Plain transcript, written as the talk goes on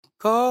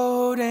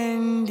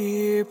Golden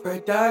Deer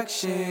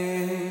Productions.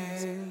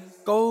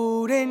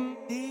 Golden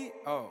Deer.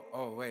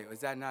 Oh, wait, was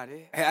that not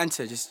it? Hey,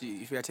 enter. Just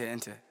you forgot to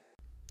enter.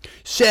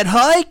 Said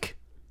hike?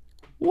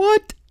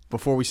 What?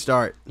 Before we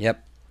start,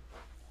 Yep.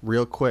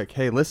 real quick.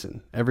 Hey,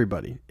 listen,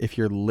 everybody. If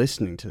you're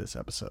listening to this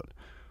episode,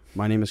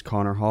 my name is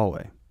Connor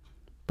Hallway.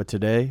 But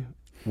today,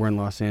 we're in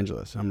Los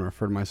Angeles. I'm going to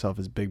refer to myself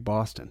as Big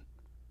Boston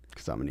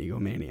because I'm an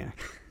egomaniac.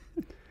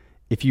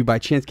 If you by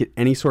chance get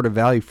any sort of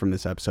value from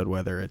this episode,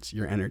 whether it's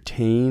you're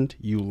entertained,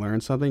 you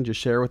learn something, just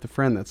share it with a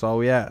friend. That's all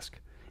we ask.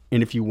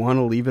 And if you want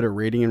to leave it a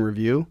rating and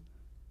review,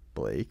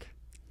 Blake,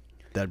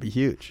 that'd be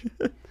huge.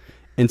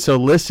 And so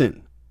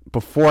listen,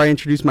 before I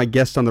introduce my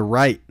guest on the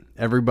right,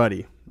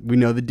 everybody, we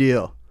know the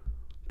deal.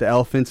 The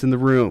elephant's in the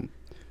room.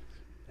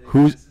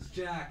 Who's This is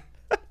Jack.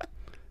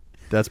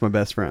 That's my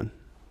best friend.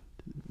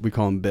 We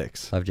call him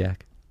Bix. Love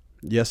Jack.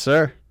 Yes,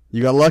 sir.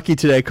 You got lucky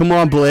today. Come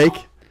on, Blake.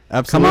 Come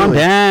Absolutely. on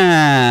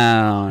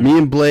down. Me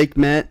and Blake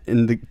met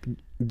in the.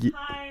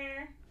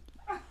 Higher.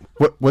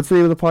 What's the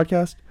name of the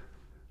podcast?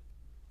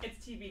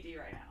 It's TBD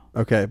right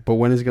now. Okay, but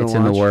when is it going It's to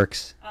in launch? the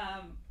works.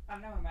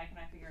 I'm not with Mike and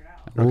I figure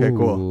it out. Okay,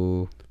 cool.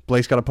 Ooh.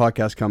 Blake's got a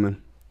podcast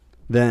coming.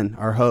 Then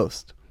our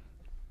host,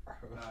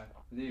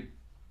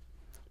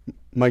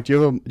 Mike. Do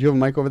you have a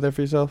mic over there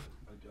for yourself?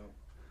 I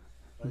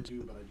don't. I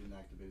do, but I didn't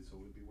activate it, so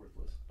it would be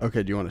worthless.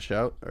 Okay. Do you want to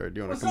shout or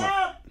do you want to What's come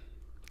up? up?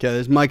 Okay,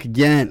 there's Mike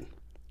again.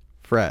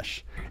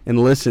 Fresh. And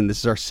listen, this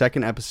is our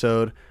second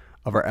episode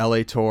of our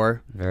LA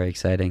tour, Very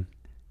exciting.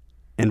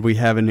 and we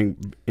have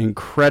an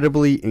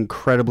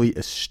incredibly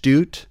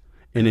astute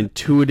and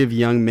intuitive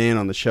young man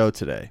on the show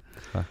today.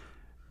 Huh.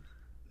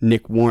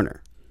 Nick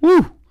Warner.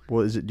 Woo!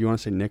 What is it? Do you want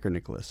to say Nick or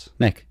Nicholas?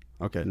 Nick.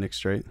 Okay, Nick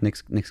straight.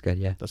 Nick's good,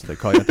 yeah. That's what they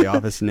call you at the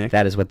office, Nick.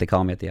 That is what they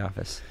call me at the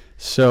office.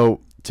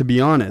 So, to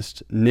be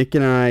honest, Nick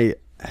and I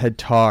had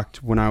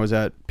talked when I was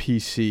at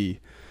PC,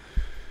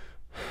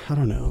 I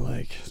don't know,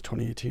 like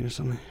 2018 or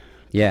something.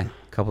 Yeah.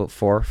 4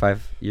 or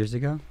 5 years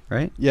ago,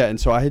 right? Yeah, and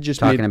so I had just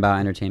Talking made, about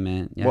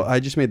entertainment. Yeah. well, I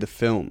just made the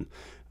film.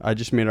 I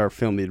just made our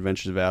film, The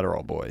Adventures of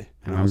Adderall Boy.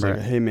 And I was like,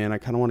 Remember. hey, man, I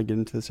kind of want to get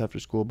into this after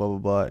school, blah, blah,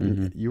 blah.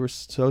 And you were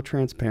so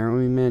transparent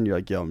with me, man. You're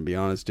like, yo, I'm going to be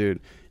honest, dude.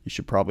 You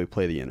should probably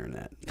play the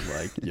internet.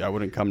 Like, yeah, I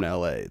wouldn't come to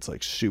L.A. It's,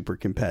 like, super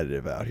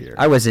competitive out here.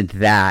 I wasn't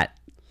that,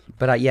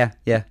 but yeah.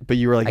 But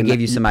you were like... I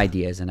gave you some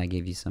ideas and I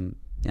gave you some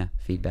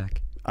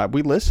feedback.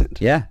 we listened.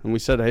 Yeah. And we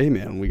said, hey,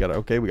 man, we got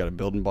to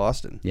build in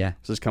Boston. Yeah.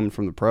 This is coming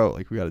from the pro.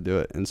 Like, we got to do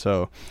it. And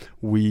so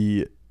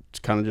we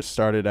kind of just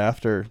started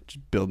after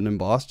just building in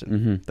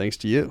Boston, thanks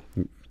to you.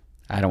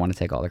 I don't want to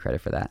take all the credit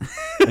for that.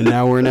 And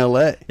now we're in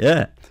L.A.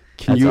 Yeah.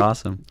 Can That's you-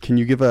 awesome. Can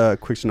you give a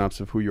quick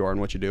synopsis of who you are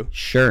and what you do?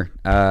 Sure.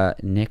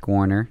 Nick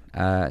Warner,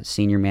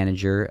 senior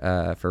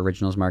manager for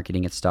originals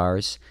marketing at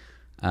Stars.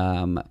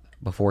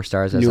 Before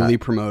Stars, I was Newly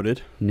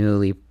promoted.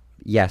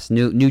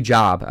 new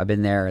job. I've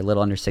been there a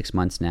little under 6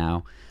 months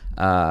now.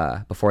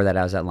 Before that,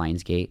 I was at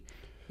Lionsgate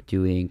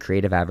doing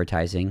creative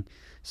advertising.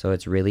 So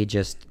it's really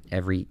just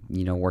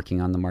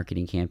working on the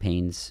marketing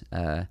campaigns,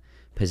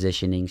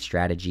 positioning,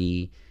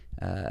 strategy,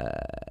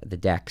 the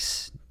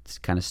decks. It's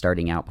kind of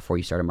starting out before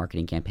you start a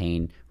marketing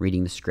campaign,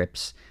 reading the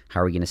scripts.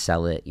 How are we going to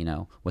sell it?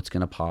 What's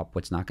going to pop,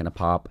 what's not going to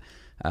pop,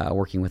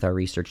 working with our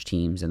research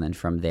teams. And then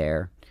from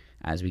there,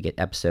 as we get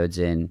episodes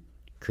in,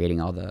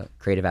 creating all the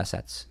creative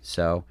assets.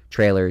 So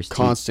trailers,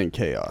 Constant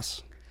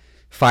chaos.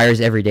 fires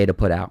every day to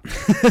put out.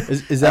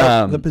 Is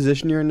that the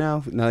position you're in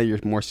now? Now that you're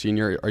more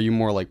senior, are you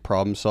more like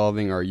problem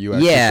solving, or are you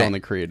actually Yeah. still on the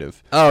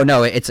creative? Oh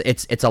no, it's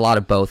a lot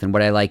of both. And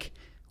what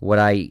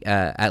I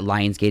at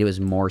Lionsgate, it was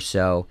more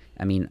so.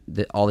 I mean,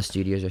 all the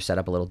studios are set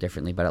up a little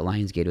differently, but at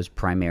Lionsgate it was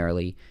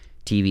primarily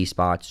TV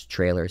spots,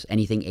 trailers,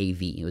 anything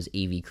AV. It was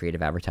AV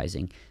creative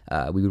advertising.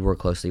 We would work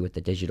closely with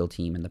the digital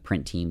team and the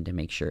print team to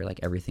make sure like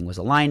everything was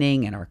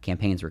aligning and our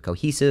campaigns were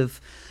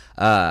cohesive.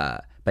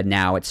 But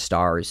now at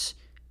Stars,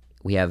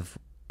 we have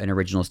an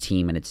originals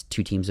team and it's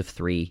 2 teams of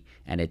 3,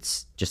 and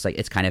it's just like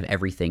it's kind of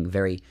everything,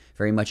 very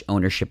very much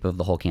ownership of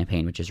the whole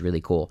campaign, which is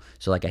really cool.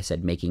 So like I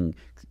said,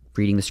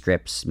 reading the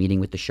scripts, meeting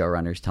with the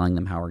showrunners, telling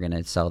them how we're going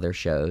to sell their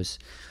shows.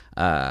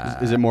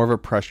 Is it more of a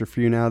pressure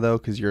for you now though,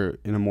 because you're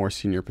in a more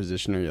senior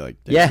position, or you're like,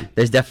 damn, Yeah,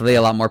 there's definitely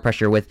a lot more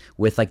pressure with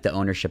like the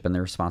ownership and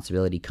the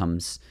responsibility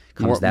comes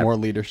that more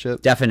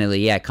leadership?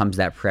 definitely, yeah, comes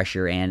that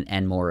pressure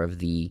and more of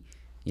the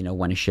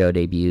when a show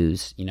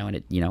debuts, and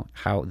it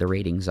how the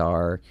ratings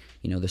are,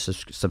 the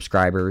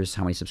subscribers,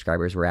 how many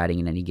subscribers we're adding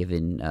in any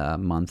given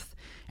month,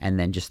 and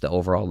then just the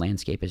overall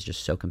landscape is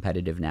just so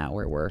competitive now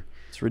where we're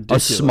It's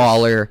ridiculous.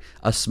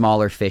 a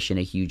smaller fish in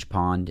a huge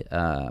pond.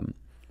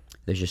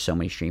 There's just so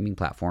many streaming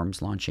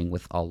platforms launching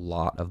with a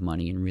lot of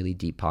money and really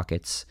deep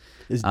pockets.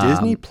 Is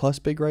Disney Plus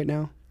big right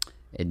now?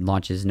 It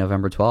launches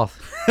November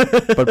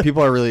 12th. But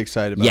people are really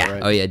excited about Yeah. it,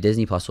 right? Oh yeah.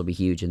 Disney Plus will be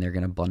huge, and they're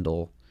going to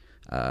bundle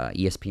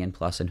ESPN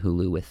Plus and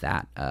Hulu with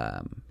that.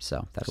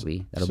 So that'll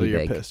be So you're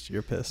big. pissed.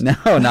 You're pissed. No,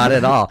 not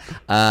at all.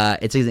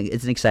 It's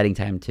an exciting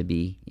time to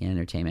be in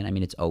entertainment. I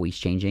mean, it's always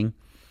changing,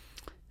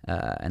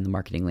 and the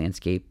marketing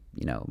landscape.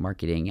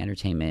 Marketing,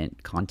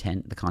 entertainment,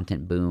 content, the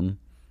content boom.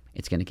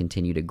 it's going to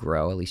continue to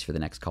grow, at least for the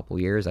next couple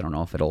years. I don't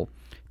know if it'll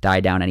die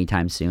down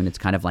anytime soon. It's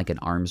kind of like an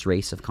arms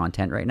race of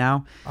content right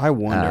now. I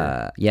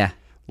wonder, Yeah.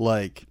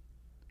 like,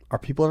 are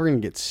people ever going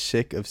to get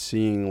sick of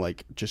seeing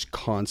like just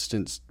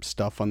constant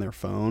stuff on their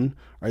phone?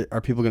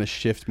 Are people going to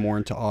shift more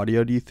into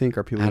audio, do you think?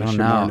 Are people I going to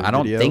don't shift more know. into I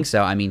don't video? think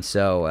so. I mean,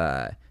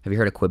 have you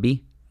heard of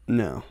Quibi?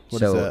 No.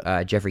 What is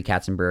that? Jeffrey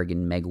Katzenberg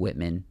and Meg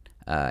Whitman.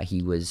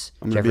 He was.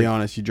 I'm going to be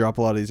honest. You drop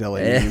a lot of these LA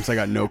names. I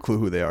got no clue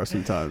who they are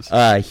sometimes.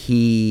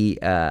 He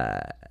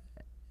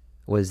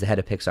was the head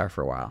of Pixar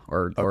for a while,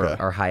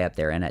 or high up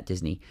there, and at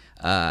Disney.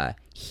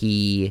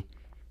 He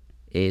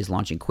is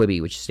launching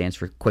Quibi, which stands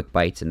for Quick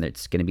Bites, and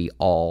it's going to be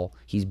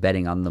he's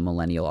betting on the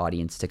millennial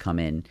audience to come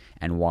in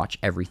and watch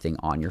everything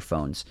on your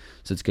phones.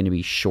 So it's going to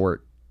be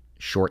short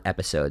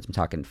episodes. I'm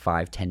talking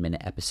 5-10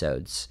 minute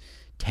episodes,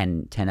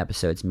 10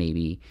 episodes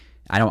maybe.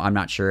 I'm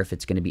not sure if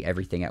it's going to be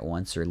everything at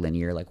once or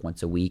linear, like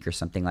once a week or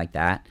something like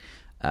that.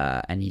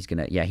 And he's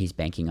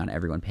banking on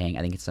everyone paying.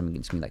 I think it's something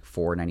that's going to be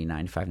like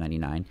 $4.99,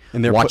 $5.99,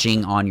 and they're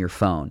watching on your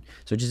phone.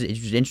 So it's just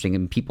interesting.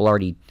 And people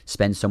already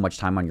spend so much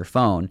time on your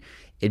phone.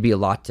 It'd be a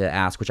lot to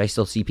ask, which I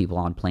still see people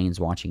on planes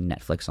watching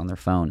Netflix on their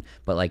phone.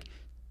 But like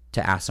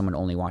to ask someone to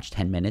only watch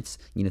 10 minutes,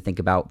 think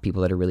about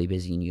people that are really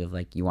busy and you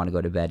want to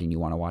go to bed and you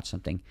want to watch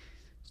something.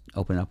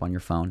 Open it up on your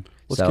phone.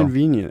 Well, it's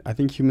convenient. I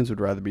think humans would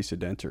rather be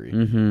sedentary.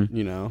 Mm-hmm.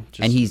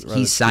 And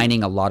he's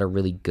signing a lot of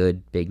really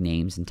good big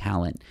names and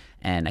talent.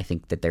 And I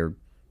think that they're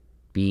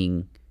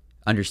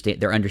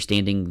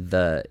understanding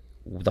the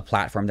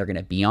platform they're going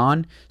to be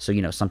on.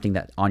 So something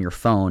that on your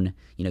phone,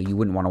 you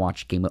wouldn't want to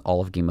watch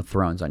all of Game of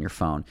Thrones on your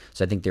phone.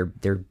 So I think they're.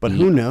 But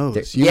who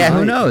knows?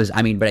 Who knows?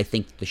 I mean, but I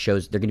think the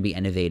shows, they're going to be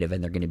innovative,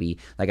 and they're going to be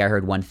like, I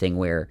heard one thing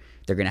where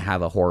they're going to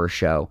have a horror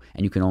show,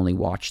 and you can only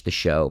watch the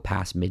show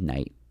past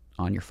midnight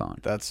on your phone.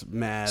 That's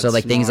mad. So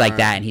like smart. things like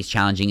that, and he's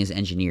challenging his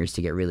engineers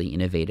to get really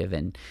innovative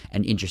and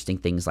interesting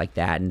things like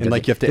that. And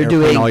like you have to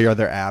airplane all your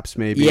other apps,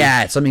 maybe.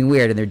 Yeah, it's something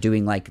weird, and they're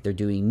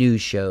doing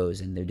news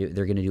shows, and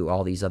they're going to do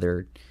all these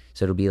other.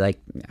 So it'll be like,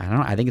 I don't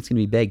know. I think it's going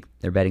to be big.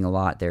 They're betting a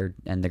lot. They're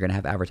going to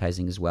have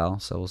advertising as well.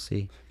 So we'll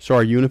see. So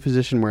are you in a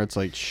position where it's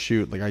like,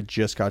 shoot, like I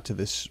just got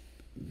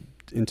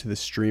into the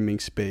streaming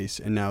space,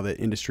 and now the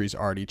industry's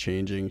already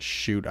changing.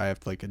 Shoot, I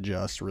have to like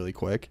adjust really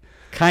quick.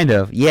 Kind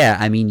of, yeah.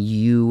 I mean,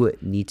 you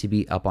need to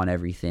be up on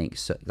everything.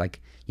 So like,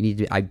 you need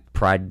to. I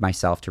pride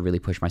myself to really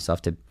push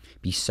myself to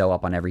be so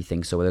up on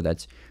everything. So whether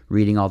that's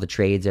reading all the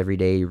trades every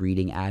day,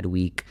 reading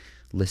Adweek,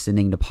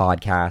 listening to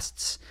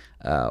podcasts,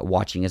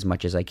 watching as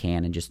much as I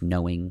can, and just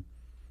knowing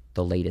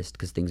the latest,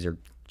 because things are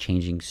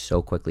changing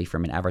so quickly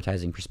from an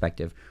advertising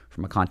perspective,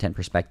 from a content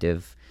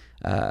perspective,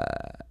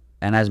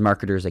 and as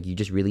marketers, like you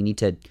just really need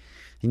to.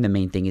 I think the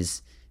main thing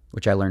is,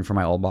 which I learned from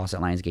my old boss at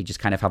Lionsgate, just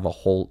kind of have a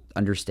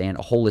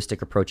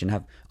holistic approach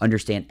and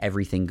understand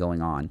everything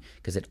going on,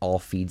 because it all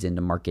feeds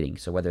into marketing.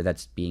 So whether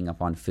that's being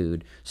up on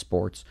food,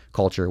 sports,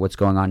 culture, what's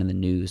going on in the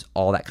news,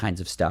 all that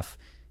kinds of stuff,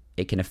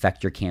 it can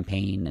affect your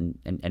campaign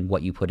and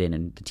what you put in,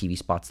 and the TV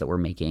spots that we're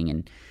making,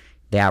 and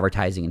the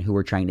advertising, and who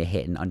we're trying to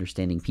hit, and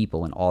understanding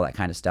people, and all that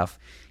kind of stuff.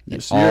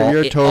 It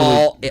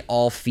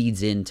all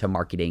feeds into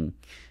marketing.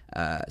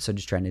 So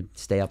just trying to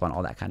stay up on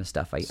all that kind of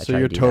stuff. So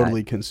you're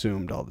totally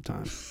consumed all the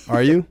time.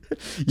 Are you?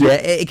 Yeah,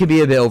 it can be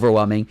a bit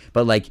overwhelming,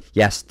 but like,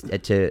 yes,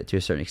 to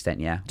a certain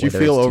extent, yeah. Do you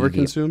feel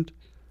overconsumed?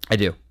 I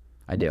do.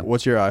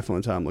 What's your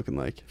iPhone time looking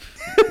like?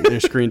 Your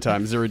screen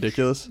time, is it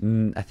ridiculous?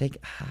 I think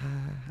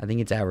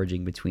it's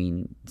averaging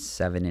between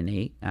 7 and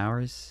 8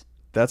 hours.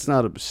 That's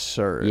not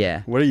absurd.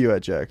 Yeah. What are you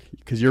at, Jack?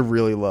 Because you're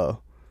really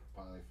low.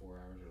 Probably like 4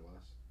 hours or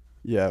less.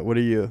 Yeah. What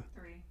are you?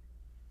 3.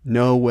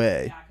 No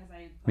way. Yeah, 'cause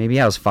I Maybe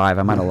I was 5.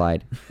 I might have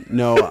lied.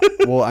 No.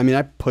 Well, I mean,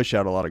 I push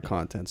out a lot of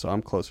content, so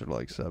I'm closer to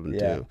like 7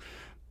 too.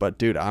 But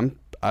dude, I'm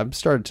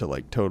started to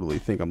like totally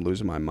think I'm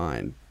losing my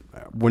mind.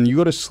 When you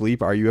go to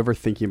sleep, are you ever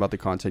thinking about the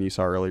content you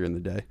saw earlier in the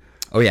day?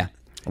 Oh yeah.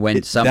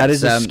 That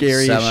is the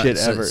scariest shit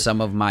ever.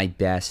 Some of my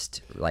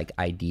best like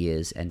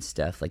ideas and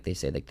stuff, like they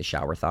say, like the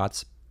shower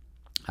thoughts.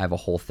 I have a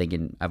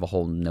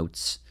whole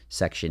notes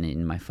section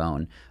in my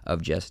phone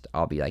of just,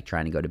 I'll be like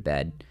trying to go to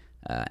bed,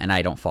 and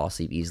I don't fall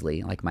asleep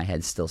easily. Like my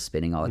head's still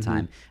spinning all the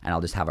time, and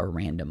I'll just have a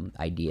random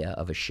idea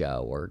of a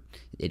show, or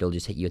it'll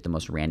just hit you at the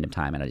most random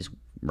time, and I just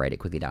write it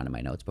quickly down in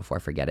my notes before I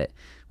forget it.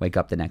 Wake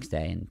up the next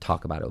day and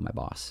talk about it with my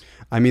boss.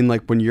 I mean,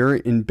 like when you're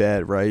in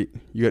bed, right?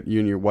 You got you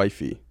and your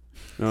wifey.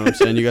 You know what I'm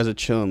saying? You guys are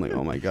chilling, like,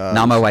 oh my god.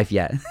 Not my wife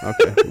yet.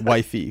 Okay,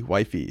 wifey,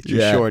 it's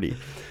your shorty.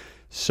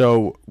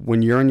 So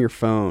when you're on your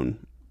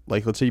phone,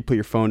 like let's say you put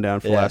your phone down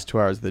for the last 2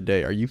 hours of the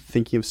day, are you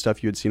thinking of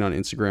stuff you had seen on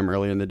Instagram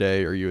earlier in the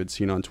day, or you had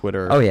seen on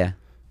Twitter? Oh yeah.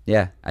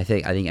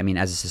 I mean,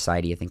 as a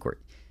society, I think we're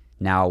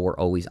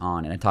always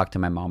on. And I talked to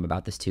my mom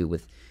about this too,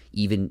 with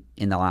even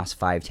in the last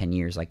 5-10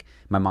 years. Like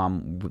my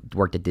mom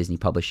worked at Disney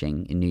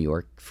Publishing in New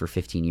York for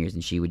 15 years,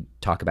 and she would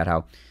talk about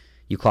how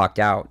you clocked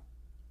out,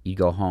 you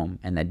go home,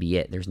 and that'd be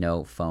it. There's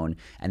no phone,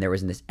 and there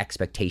wasn't this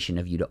expectation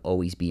of you to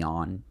always be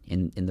on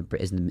in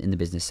the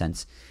business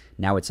sense.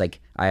 Now it's like,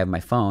 I have my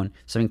phone,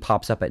 something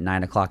pops up at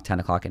 9 o'clock, 10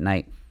 o'clock at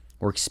night.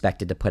 we're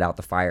expected to put out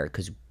the fire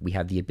because we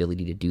have the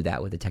ability to do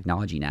that with the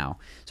technology now.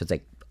 So it's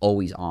like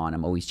always on.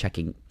 I'm always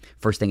checking.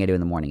 First thing I do in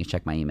the morning is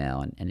check my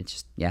email, and it's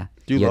just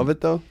Do you love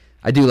it though?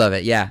 I do love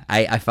it. Yeah,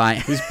 I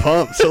find He's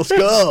pumped. So let's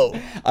go.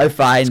 I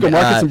find Let's go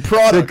market some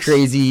products.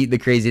 The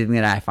crazy thing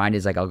that I find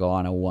is like I'll go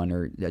on a 1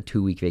 or a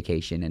 2 week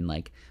vacation, and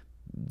like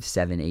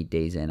 7-8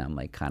 days in, I'm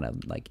like kind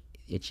of like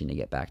itching to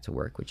get back to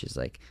work, which is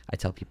like I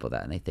tell people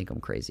that and they think I'm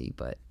crazy,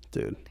 but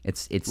Dude,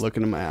 it's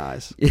looking in my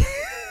eyes.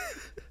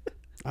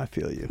 I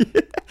feel you.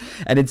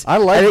 and it's I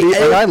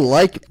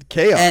like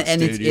chaos,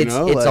 and dude, it's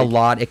a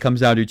lot. It comes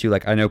down to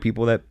like I know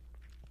people that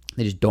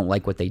they just don't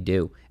like what they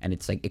do, and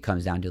it's like it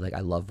comes down to like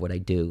I love what I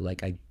do.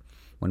 Like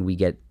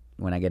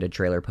when I get a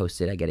trailer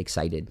posted, I get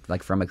excited.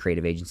 Like from a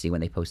creative agency when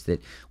they post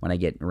it, when I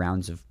get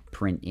rounds of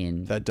print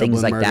in, that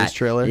things Dublin like Murders that.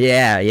 trailer.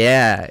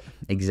 Yeah,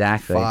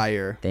 exactly.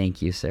 Fire.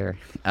 Thank you, sir.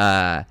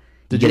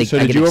 Did you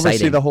oversee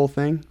excited. the whole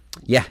thing?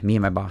 Yeah, me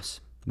and my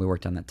boss. We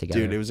worked on that together.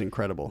 Dude, it was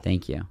incredible.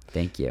 Thank you.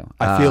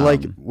 I feel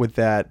like with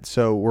that,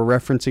 so we're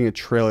referencing a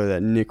trailer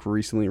that Nick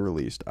recently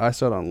released. I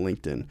saw it on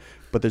LinkedIn,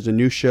 but there's a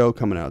new show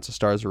coming out. It's a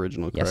Starz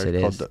original, correct? Yes, it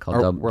is.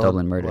 Called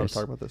Dublin Murders.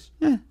 Talk about this.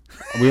 Yeah.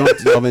 We don't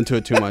delve into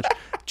it too much.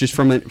 Just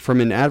from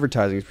an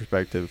advertising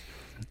perspective,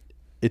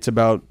 it's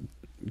about.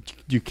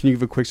 Can you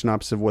give a quick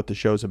synopsis of what the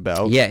show's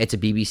about? Yeah, it's a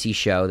BBC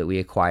show that we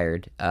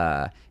acquired,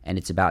 and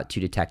it's about two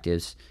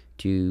detectives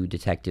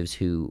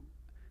who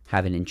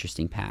have an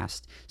interesting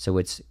past. So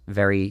it's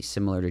very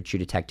similar to True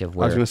Detective.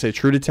 Where, I was going to say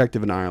True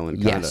Detective in Ireland.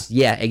 Kinda. Yes,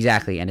 yeah,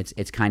 exactly. And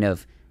it's kind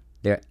of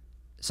there.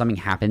 Something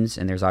happens,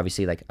 and there's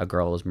obviously like a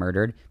girl is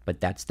murdered,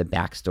 but that's the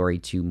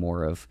backstory to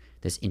more of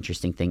this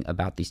interesting thing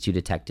about these two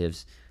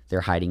detectives.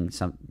 They're hiding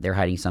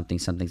something.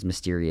 Something's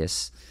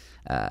mysterious.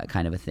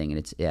 Kind of a thing, and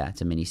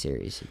it's a mini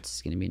series.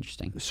 It's going to be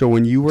interesting. So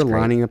when you were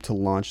lining up to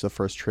launch the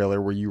first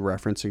trailer, were you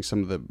referencing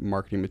some of the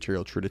marketing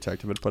material True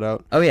Detective had put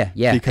out? Oh yeah.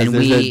 Because and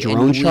there's a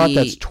drone shot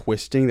that's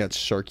twisting, that's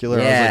circular.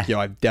 Yeah. I was like, yo,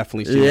 I've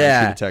definitely seen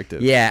True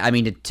Detective. Yeah, I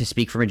mean, to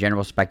speak from a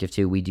general perspective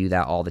too, we do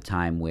that all the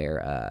time.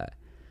 Where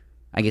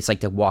I guess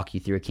like to walk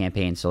you through a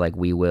campaign. So like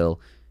we will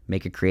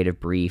make a creative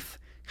brief,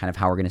 kind of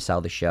how we're going to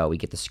sell the show. We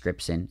get the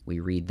scripts in, we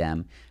read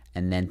them.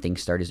 And then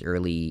things start as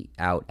early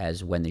out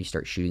as when they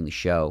start shooting the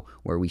show,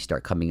 where we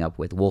start coming up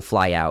with, we'll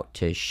fly out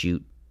to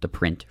shoot the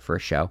print for a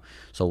show.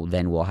 So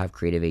then we'll have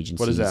creative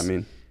agencies. What does that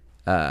mean?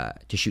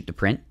 To shoot the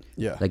print.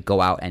 Yeah. Like go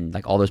out and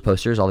like all those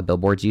posters, all the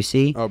billboards you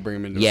see. Oh, bring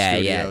them into the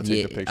studio, take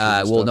the pictures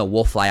and well, stuff. no,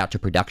 we'll fly out to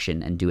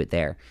production and do it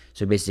there.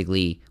 So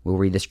basically, we'll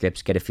read the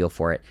scripts, get a feel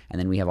for it,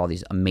 and then we have all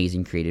these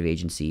amazing creative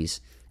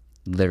agencies.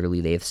 Literally,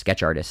 they have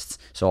sketch artists.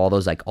 So all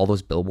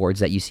those billboards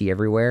that you see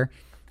everywhere,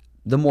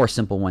 the more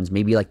simple ones,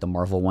 maybe like the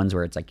Marvel ones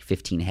where it's like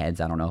 15 heads.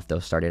 I don't know if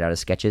those started out as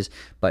sketches,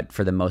 but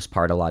for the most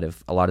part, a lot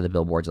of the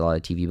billboards, a lot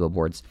of TV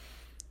billboards,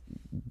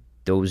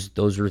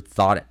 those were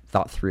thought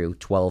through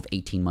 12,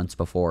 18 months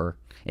before.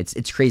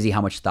 It's crazy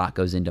how much thought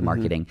goes into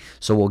marketing.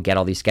 So we'll get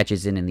all these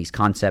sketches in and these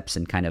concepts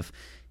and kind of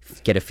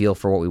get a feel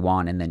for what we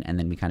want, and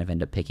then we kind of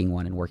end up picking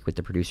one and work with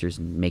the producers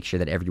and make sure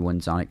that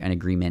everyone's on an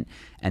agreement,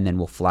 and then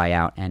we'll fly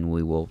out and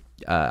we will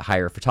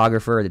hire a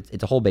photographer.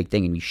 It's a whole big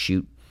thing, and we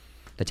shoot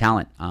the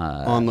talent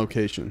on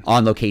location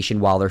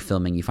while they're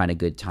filming. You find a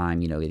good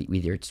time,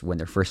 either it's when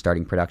they're first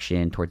starting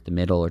production, towards the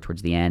middle or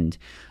towards the end,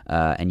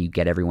 and you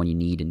get everyone you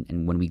need.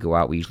 And when we go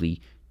out, we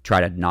usually try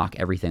to knock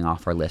everything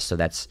off our list. So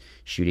that's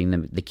shooting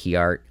the key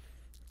art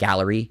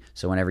gallery.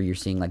 So whenever you're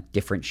seeing like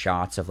different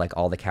shots of like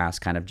all the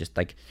cast, kind of just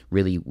like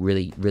really,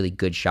 really, really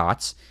good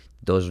shots,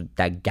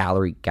 that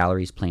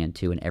gallery's planned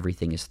too, and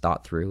everything is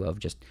thought through of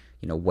just,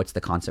 what's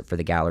the concept for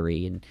the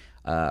gallery, and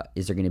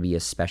is there going to be a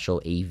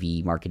special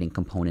AV marketing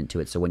component to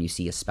it? So when you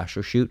see a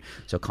special shoot,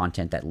 so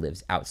content that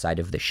lives outside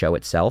of the show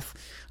itself,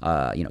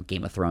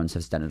 Game of Thrones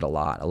has done it a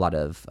lot. A lot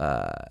of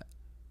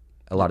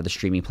the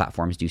streaming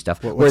platforms do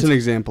stuff. What's an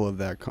example of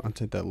that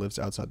content that lives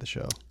outside the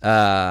show?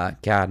 God,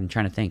 I'm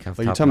trying to think. Like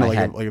you're talking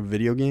about like a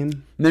video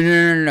game?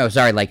 No.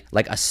 Sorry, like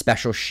a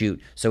special shoot.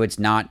 So it's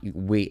not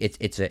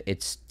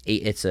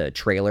it's a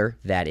trailer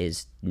that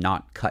is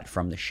not cut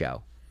from the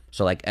show.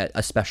 So like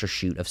a special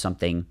shoot of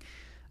something.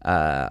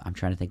 I'm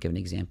trying to think of an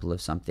example of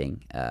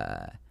something.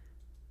 Yeah.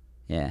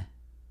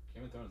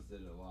 Game of Thrones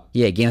did it a lot.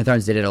 Yeah, Game of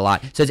Thrones did it a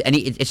lot. So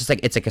it's just like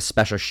it's like a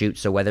special shoot.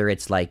 So whether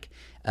it's like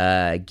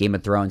Game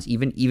of Thrones,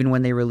 even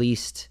when they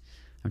released,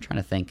 I'm trying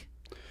to think.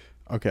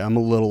 Okay, I'm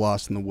a little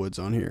lost in the woods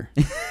on here.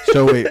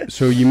 So wait,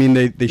 so you mean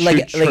they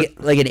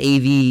shoot like an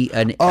AV,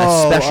 a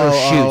special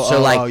shoot?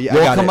 So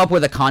we'll come up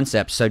with a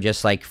concept. So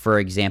just like for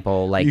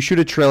example, like you shoot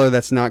a trailer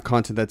that's not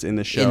content that's in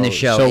the show.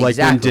 So like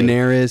exactly. when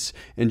Daenerys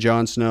and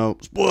Jon Snow,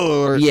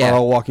 spoiler alert, are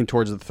all walking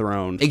towards the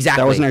throne.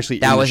 Exactly, that wasn't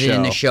actually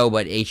in the show,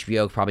 but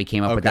HBO probably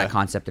came up with that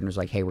concept and was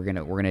like, hey, we're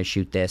gonna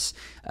shoot this.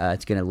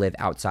 It's gonna live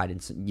outside,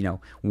 and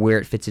where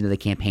it fits into the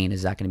campaign.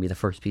 Is that gonna be the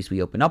first piece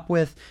we open up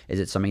with?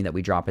 Is it something that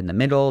we drop in the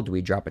middle? Do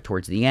we drop it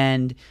towards the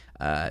end?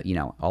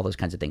 All those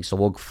kinds of things. So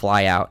we'll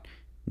fly out,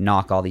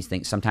 knock all these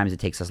things. Sometimes it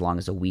takes as long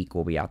as a week.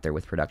 We'll be out there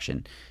with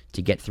production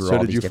to get through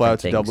all these different things. So did you fly out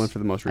to Dublin for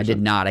the most recent? I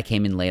did not. I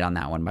came in late on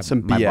that one. My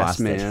BS, boss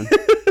man.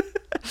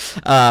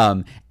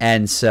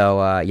 And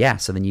so yeah,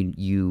 so then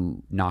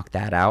you knock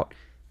that out,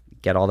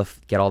 get all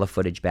the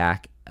footage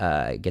back,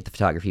 get the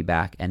photography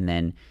back, and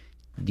then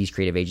these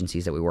creative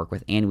agencies that we work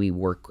with, and we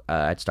work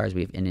at Stars,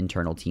 we have an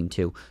internal team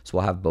too, so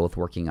we'll have both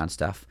working on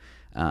stuff.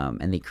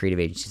 And the creative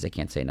agencies, I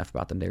can't say enough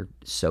about them. They're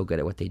so good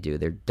at what they do.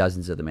 There are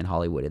dozens of them in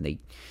Hollywood, and they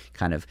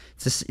kind of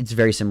it's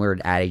very similar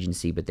to ad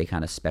agency, but they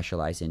kind of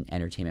specialize in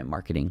entertainment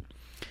marketing.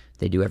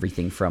 They do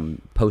everything from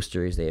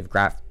posters. They have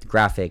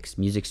graphics,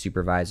 music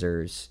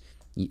supervisors.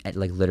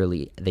 Like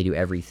literally, they do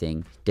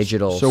everything.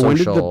 Digital, So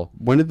social.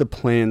 when did the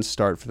plans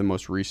start for the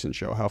most recent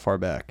show? How far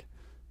back?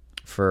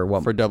 For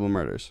what? For Double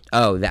Murders.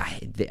 Oh,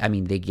 I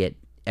mean, they get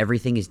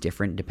everything is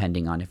different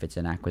depending on if it's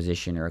an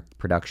acquisition or a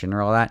production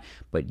or all that.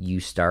 But you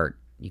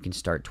can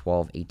start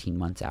 12, 18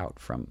 months out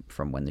from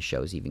when the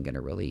show's even going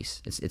to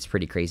release. It's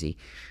pretty crazy.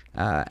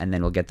 And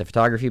then we'll get the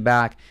photography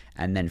back,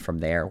 and then from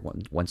there,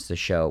 once the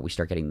show, we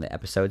start getting the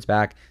episodes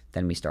back,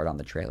 then we start on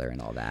the trailer and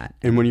all that.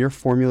 And when you're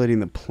formulating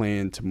the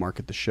plan to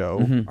market the show,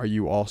 Mm-hmm. are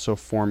you also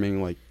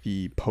forming like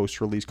the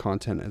post-release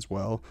content as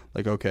well?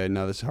 Like, okay,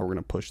 now this is how we're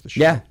gonna push the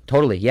show. Yeah,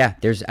 totally. Yeah,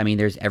 there's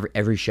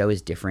every show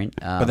is different.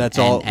 But that's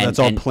all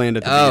planned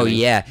at the oh beginning.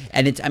 yeah,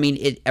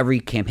 and every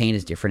campaign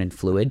is different and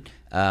fluid.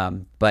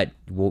 But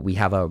we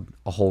have a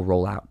whole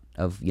rollout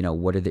of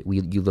what are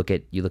you look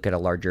at a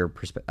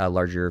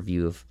larger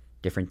view of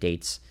different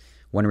dates.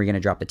 When are we going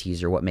to drop the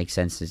teaser? What makes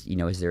sense is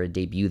there a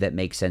debut that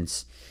makes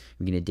sense?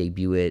 We're going to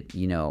debut it.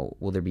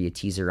 Will there be a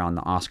teaser on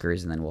the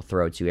Oscars, and then we'll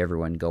throw it to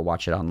everyone? Go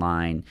watch it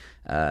online.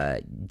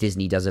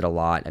 Disney does it a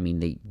lot. I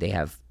mean, they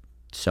have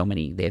so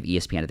many. They have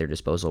ESPN at their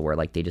disposal, where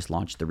like they just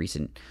launched the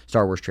recent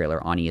Star Wars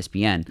trailer on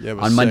ESPN Yeah, it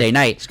was on Monday sick.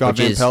 night. Scott which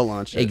Van is Pelt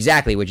launched it.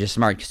 Exactly, which is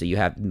smart. So you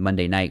have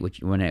Monday night,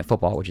 Monday Night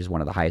Football, which is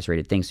one of the highest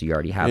rated things. So you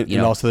already have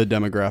And also the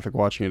demographic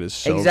watching it is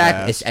so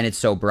exactly, vast. it's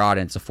so broad,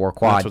 and it's a 4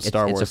 quad. That's what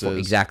Star Wars is.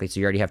 Exactly. So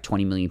you already have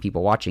 20 million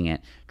people watching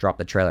it. Drop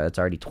the trailer, that's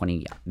already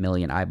 20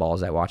 million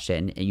eyeballs that watched it,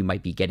 and you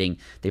might be getting.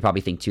 They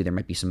probably think too there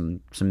might be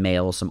some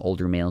males, some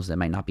older males that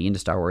might not be into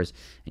Star Wars,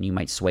 and you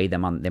might sway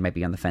them on. They might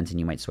be on the fence, and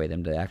you might sway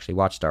them to actually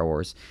watch Star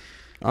Wars.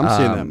 I'm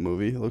seeing that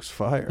movie. It looks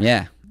fire.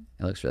 Yeah,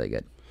 it looks really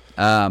good.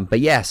 But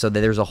yeah, so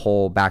there's a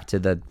whole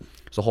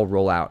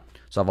rollout.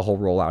 So I have a whole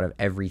rollout of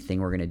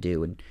everything we're gonna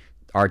do, and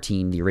our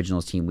team, the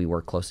originals team, we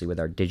work closely with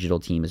our digital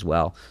team as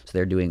well. So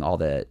they're doing all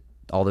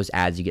those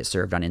ads you get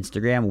served on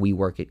Instagram. We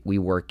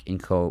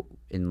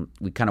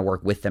kind of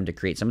work with them to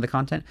create some of the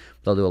content.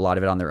 They'll do a lot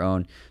of it on their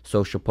own,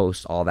 social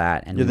posts, all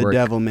that. And You're the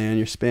devil, man.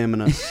 You're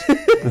spamming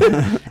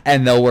us.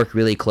 and they'll work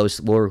really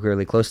close. We'll work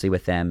really closely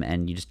with them,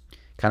 and you just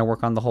kind of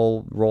work on the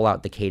whole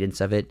rollout, the cadence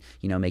of it.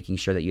 Making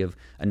sure that you have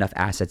enough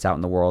assets out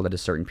in the world at a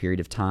certain period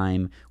of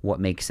time. What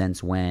makes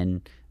sense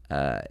when.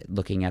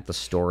 Looking at the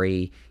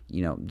story,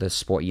 the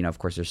sport. Of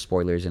course, there's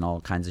spoilers and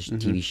all kinds of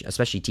TV,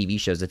 especially TV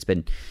shows. That's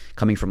been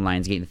coming from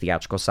Lionsgate and the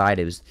theatrical side.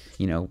 It was,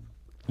 you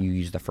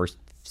use the first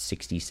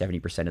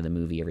 60-70% of the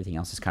movie. Everything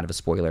else is kind of a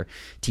spoiler.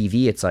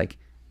 TV, it's like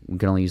we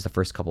can only use the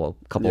first couple.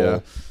 Yeah.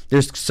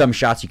 There's some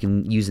shots you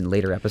can use in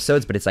later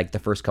episodes, but it's like the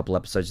first couple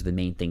episodes are the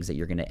main things that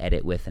you're going to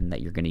edit with and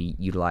that you're going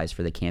to utilize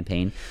for the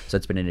campaign. So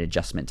it's been an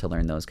adjustment to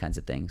learn those kinds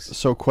of things.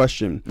 So,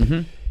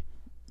 question.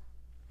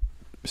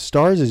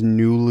 Stars is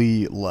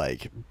newly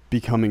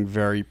becoming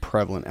very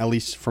prevalent, at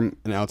least from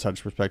an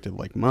outsider's perspective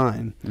like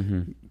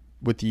mine,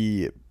 with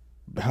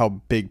how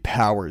big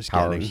Power is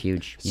Power getting. is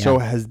huge. So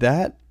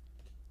Yeah.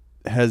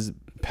 has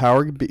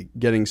Power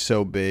getting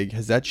so big,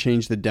 has that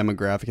changed the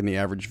demographic and the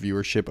average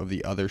viewership of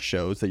the other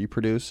shows that you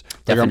produce?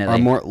 Definitely. Are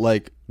more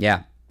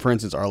Yeah. for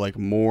instance, are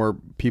more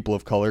people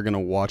of color going to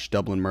watch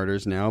Dublin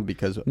Murders now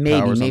because Power's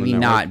Maybe on the network?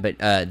 not,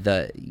 but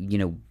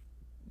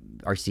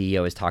our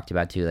CEO has talked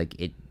about too, like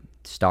it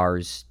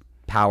Stars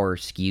Power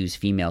skews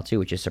female too,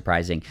 which is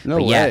surprising. No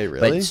but yeah, way,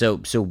 really?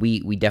 But so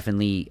we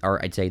definitely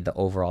are. I'd say the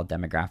overall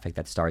demographic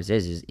that Stars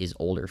is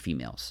older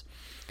females.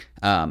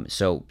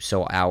 So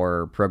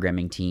our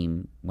programming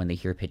team, when they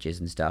hear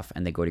pitches and stuff,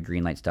 and they go to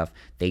greenlight stuff,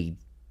 they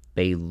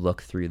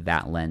look through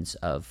that lens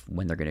of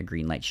when they're going to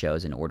greenlight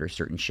shows and order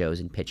certain shows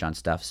and pitch on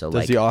stuff. So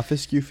Does The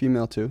Office skew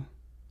female too?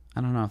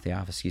 I don't know if The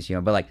Office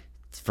skews but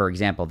for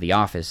example, The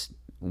Office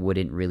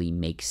wouldn't really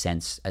make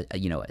sense. A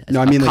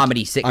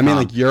comedy sitcom. I mean,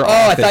 like your.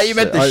 I Office. thought you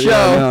meant the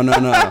show.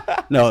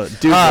 Yeah, no.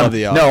 Dudes love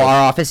The Office. No,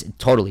 our office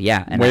totally,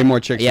 yeah. And Way more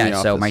chicks in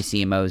The so Office. my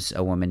CMO's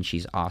a woman.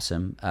 She's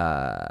awesome.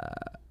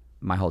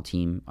 My whole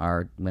team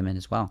are women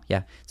as well.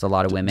 Yeah, it's a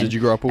lot of women. Did you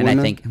grow up with and women?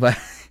 I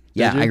think,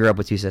 yeah, you? I grew up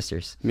with 2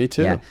 sisters. Me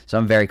too. Yeah, so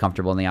I'm very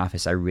comfortable in the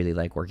office. I really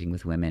like working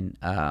with women.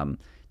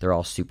 They're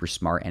all super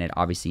smart, and it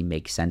obviously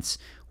makes sense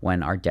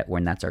when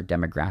when that's our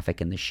demographic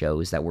and the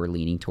shows that we're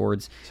leaning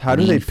towards. How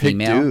do they Lean pick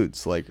female.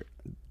 dudes?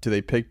 Do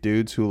they pick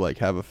dudes who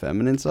have a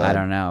feminine side? I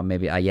don't know.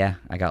 Maybe. Yeah,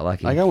 I got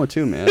lucky. I got one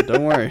too, man.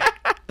 Don't worry.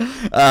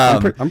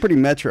 I'm pretty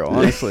metro,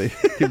 honestly.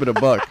 Keep it a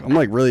buck. I'm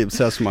really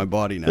obsessed with my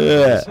body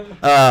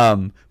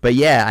now. But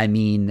yeah, I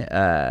mean,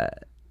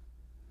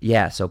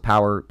 yeah. So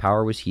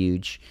Power was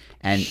huge,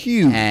 and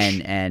Huge.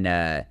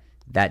 and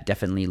that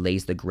definitely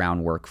lays the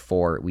groundwork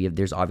for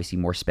there's obviously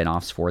more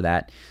spin-offs for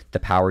that, the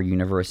Power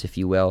universe, if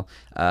you will,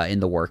 in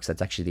the works.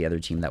 That's actually the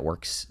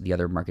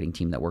other marketing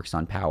team that works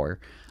on Power.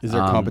 Is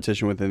there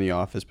competition within the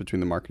office between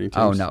the marketing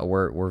teams? Oh no,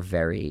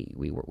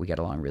 we get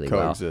along really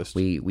Coexist.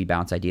 well. We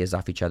bounce ideas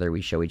off each other.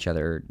 We show each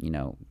other,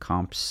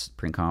 comps,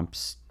 print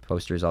comps,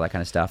 posters, all that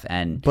kind of stuff,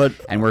 and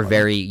we're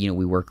very,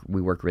 we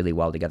work really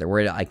well together.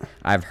 We're like,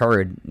 I've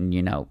heard,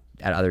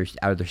 at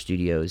other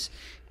studios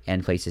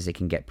and places, it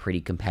can get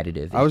pretty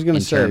competitive. I was going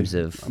to say, terms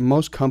of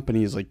most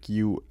companies, like,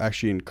 you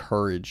actually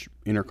encourage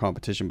inner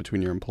competition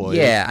between your employees.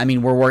 Yeah, I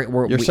mean,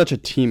 you're such a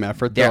team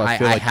effort. Though I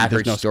feel like have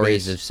there's heard no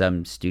stories space. of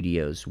some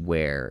studios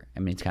where,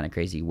 I mean, it's kind of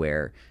crazy,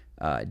 where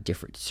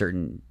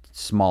certain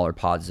smaller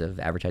pods of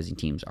advertising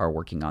teams are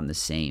working on the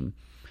same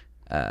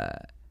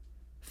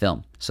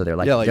film. So they're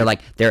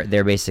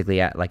they're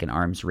basically at like an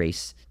arms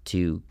race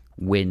to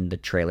win the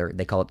trailer.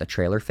 They call it the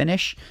trailer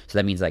finish. So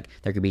that means like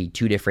there could be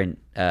two different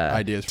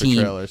ideas for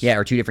trailers. Yeah,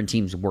 or two different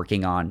teams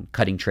working on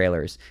cutting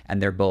trailers,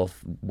 and they're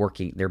both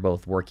working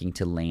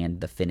to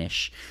land the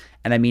finish.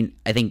 And I mean,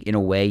 I think in a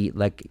way,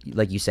 like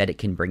you said, it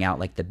can bring out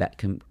like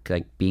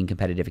being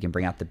competitive. It can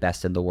bring out the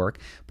best in the work,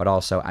 but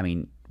also, I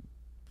mean,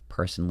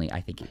 personally,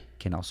 I think it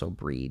can also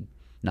breed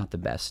not the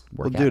best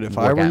work, if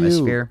I were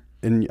atmosphere. You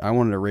and I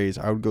wanted a raise,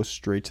 I would go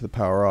straight to the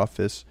Power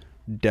office,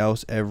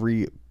 douse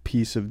every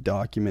piece of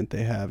document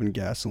they have in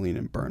gasoline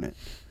and burn it.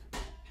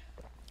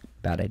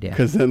 Bad idea.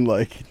 Because then,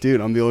 like,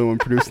 dude, I'm the only one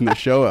producing the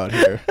show out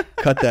here.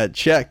 Cut that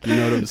check. You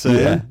know what I'm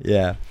saying?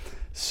 Yeah.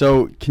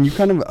 So can you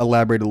kind of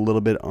elaborate a little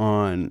bit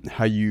on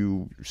how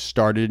you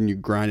started and you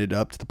grinded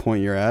up to the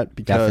point you're at?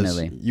 Because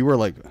Definitely. You were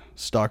like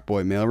stock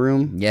boy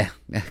mailroom. Yeah,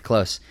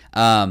 close.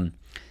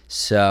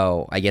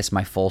 So I guess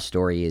my full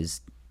story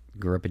is,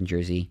 grew up in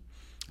Jersey,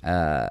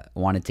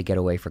 wanted to get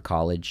away for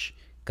college,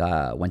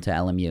 went to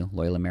LMU,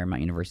 Loyola Marymount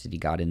University,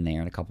 got in there,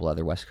 and a couple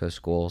other West Coast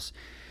schools.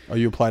 Oh,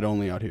 you applied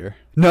only out here?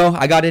 No,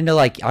 I got into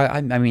like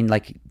I mean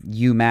like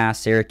UMass,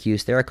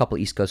 Syracuse. There are a couple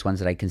East Coast ones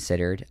that I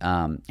considered,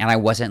 and I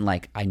wasn't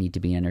like I need to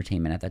be in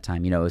entertainment at that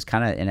time. It was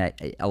kind of,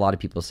 and a lot of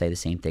people say the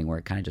same thing where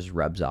it kind of just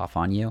rubs off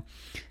on you.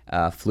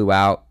 Flew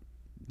out.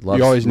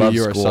 You always knew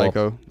you were school. a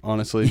psycho,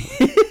 honestly.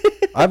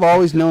 I've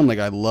always known, like,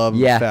 I love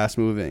fast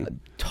moving.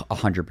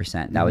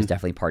 100%. That was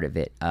definitely part of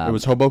it.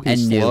 Was Hoboken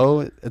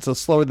slow? It's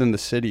slower than the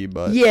city,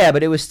 but yeah,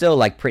 but it was still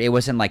like it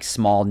wasn't like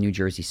small New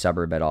Jersey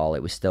suburb at all.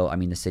 It was still, I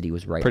mean, the city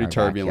was right. Pretty in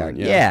our turbulent.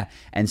 backyard. Yeah.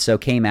 And so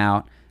came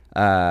out.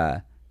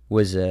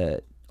 Was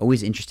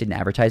always interested in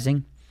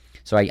advertising.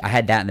 So I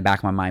had that in the back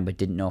of my mind, but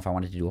didn't know if I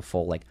wanted to do a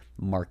full like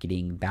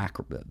marketing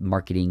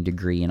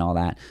degree and all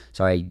that.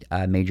 So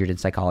I majored in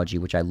psychology,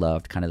 which I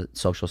loved, kind of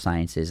social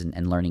sciences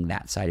and learning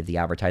that side of the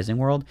advertising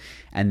world.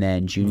 And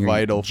then junior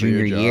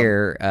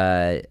year,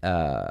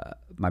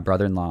 my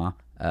brother-in-law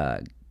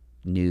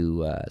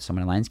knew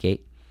someone at Lionsgate.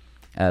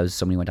 It was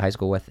someone he went to high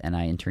school with, and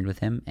I interned with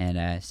him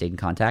and stayed in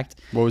contact.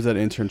 What was that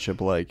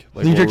internship like?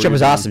 The internship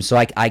was awesome. So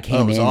I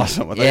came in. It was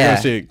awesome. I thought yeah. you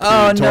were saying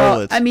no.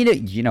 toilets. I mean,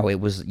 it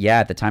was,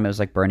 at the time it was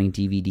like burning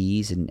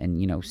DVDs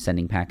and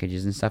sending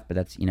packages and stuff. But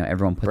that's,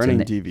 everyone puts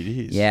burning in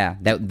DVDs. Yeah,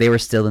 they were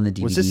still in the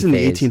DVD Was this in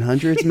phase. the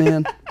 1800s,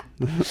 man?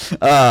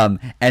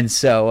 And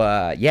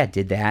so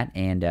did that,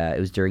 and it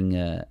was during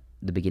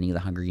the beginning of the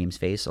Hunger Games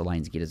phase. So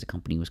Lionsgate as a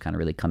company was kind of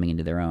really coming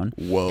into their own.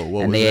 Whoa,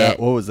 what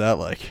was that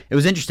like? It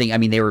was interesting. I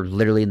mean, they were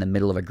literally in the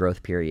middle of a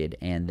growth period,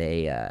 and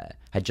they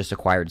had just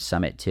acquired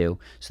Summit too.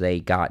 So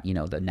they got,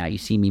 the Now You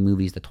See Me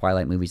movies, the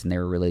Twilight movies, and they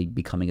were really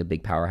becoming a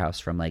big powerhouse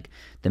from like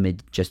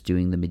just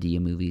doing the Medea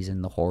movies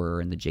and the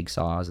horror and the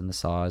Jigsaws and the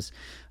Saws.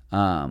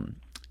 And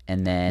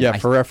then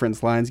for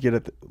reference,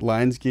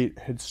 Lionsgate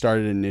had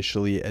started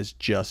initially as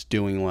just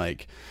doing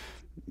like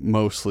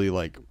mostly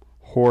like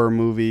horror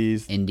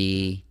movies,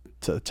 indie.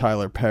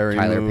 Tyler Perry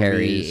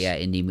movies.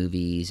 Indie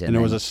movies, and it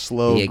was a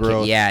slow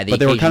growth. But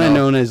they were kind of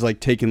known as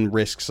like taking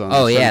risks on.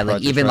 Oh yeah,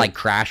 like even like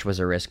Crash was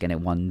a risk, and it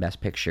won Best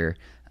Picture.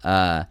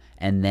 And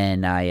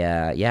then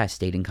I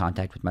stayed in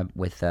contact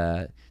with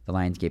the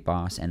Lionsgate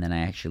boss, and then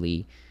I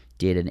actually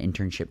did an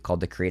internship called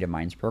the Creative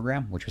Minds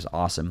program, which was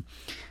awesome,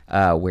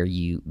 where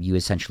you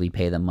essentially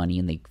pay them money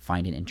and they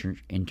find an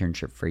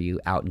internship for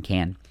you out in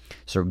Cannes.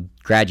 So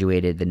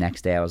graduated the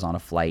next day, I was on a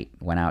flight,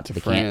 went out to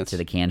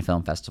the Cannes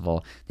Film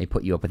Festival. They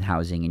put you up with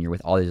housing, and you're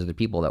with all these other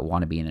people that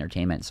want to be in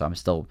entertainment. So I'm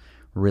still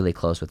really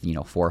close with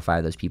 4 or 5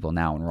 of those people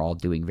now, and we're all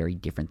doing very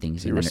different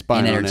things in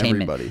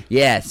entertainment. Everybody.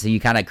 Yeah, so you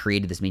kind of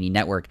created this mini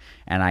network,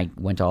 and I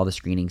went to all the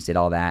screenings, did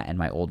all that, and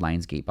my old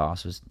Lionsgate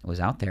boss was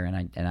out there,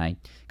 and I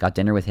got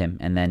dinner with him,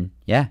 and then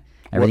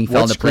everything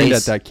fell into place. What screened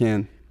at that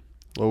Cannes?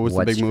 What was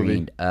the big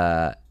movie?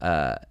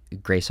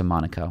 Grace of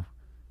Monaco.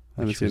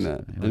 I haven't seen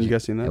that. Have you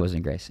guys seen that? It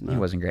wasn't Grace. No. It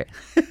wasn't great.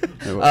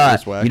 It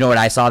was whack. You know what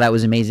I saw that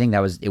was amazing?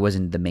 It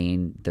wasn't the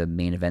main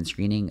event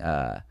screening.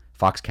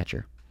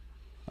 Foxcatcher.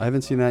 I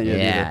haven't seen that yet.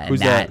 Yeah, either. Who's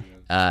that?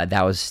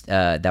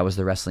 That was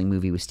the wrestling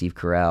movie with Steve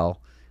Carell.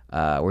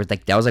 Where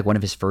like that was like one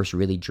of his first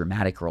really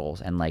dramatic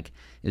roles, and like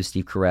it was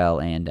Steve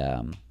Carell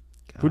and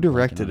who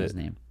directed it? His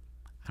name.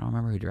 I don't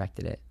remember who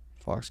directed it.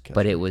 Foxcatcher.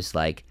 But it was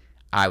like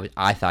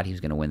I thought he was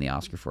going to win the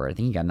Oscar for it. I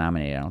think he got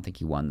nominated. I don't think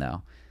he won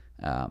though.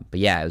 But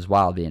yeah, it was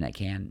wild being at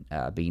Cannes,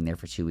 being there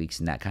for 2 weeks,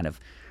 and that kind of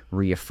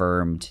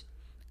reaffirmed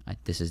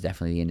this is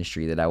definitely the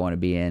industry that I want to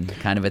be in,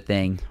 kind of a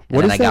thing. And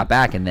What then is I that- got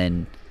back, and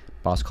then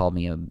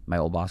my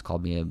old boss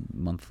called me a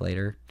month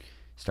later,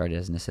 started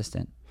as an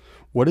assistant.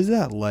 What is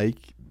that like?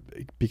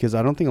 Because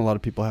I don't think a lot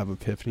of people have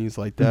epiphanies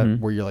like that, Mhm.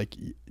 where you're like,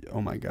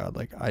 oh my God,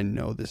 like I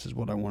know this is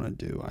what I want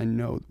to do. I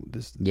know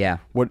this. Yeah.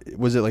 What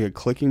was it, like a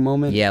clicking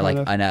moment? Yeah,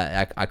 like kind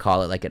of? I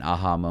call it like an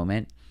aha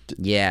moment.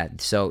 Yeah,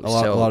 so a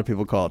lot of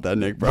people call it that,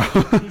 Nick, bro.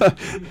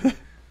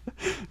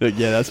 Like,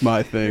 yeah, that's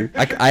my thing.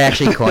 I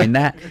actually coined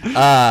that.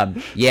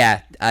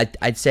 Yeah,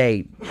 I'd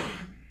say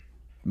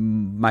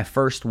my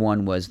first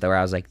one was where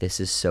I was like, "This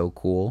is so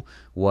cool."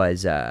 It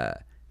was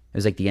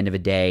like the end of a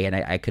day, and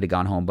I could have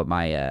gone home, but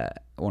my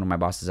one of my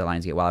bosses at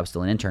Lionsgate, while I was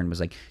still an intern, was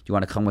like, "Do you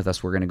want to come with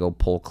us? We're gonna go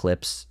pull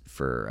clips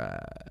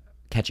for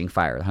Catching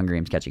Fire, the Hunger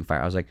Games Catching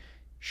Fire." I was like,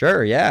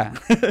 "Sure, yeah."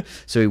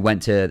 So we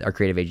went to our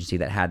creative agency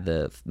that had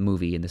the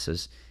movie, and this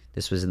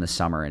was in the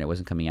summer, and it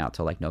wasn't coming out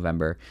till like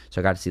November.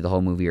 So I got to see the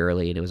whole movie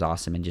early, and it was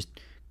awesome. And just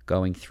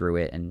going through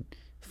it and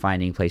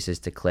finding places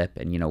to clip,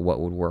 and what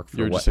would work for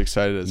You were what. just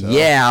excited as hell.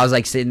 Yeah, I was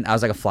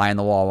like a fly on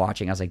the wall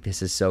watching. I was like,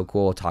 this is so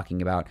cool.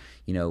 Talking about,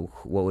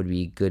 what would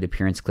be good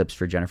appearance clips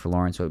for Jennifer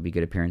Lawrence, what would be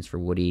good appearance for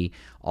Woody,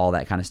 all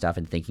that kind of stuff,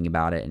 and thinking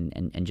about it,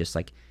 and just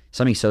like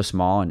something so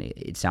small, and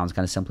it sounds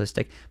kind of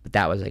simplistic, but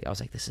that was like, I was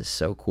like, this is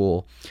so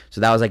cool.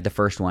 So that was like the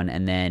first one,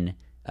 and then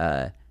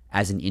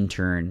as an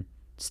intern,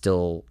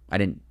 still, I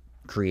didn't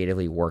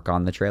creatively work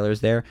on the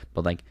trailers there,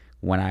 but like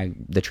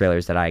the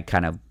trailers that I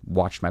kind of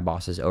watched my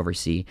bosses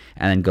oversee,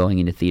 and then going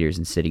into theaters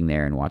and sitting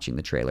there and watching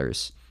the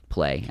trailers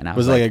play. And I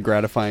Was it like a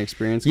gratifying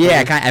experience?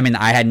 yeah, kind of? I mean,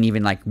 I hadn't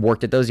even like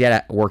worked at those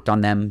yet. I worked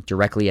on them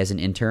directly as an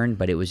intern,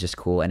 but it was just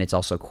cool. And it's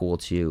also cool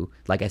to,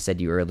 like I said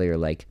to you earlier,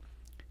 like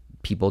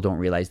people don't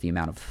realize the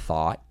amount of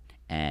thought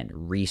and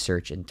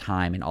research and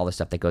time and all the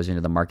stuff that goes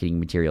into the marketing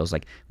materials.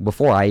 Like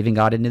before I even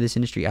got into this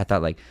industry, I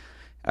thought like,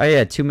 oh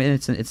yeah, 2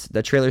 minutes, and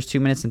the trailer's 2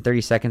 minutes and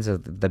 30 seconds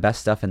of the best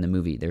stuff in the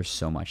movie. There's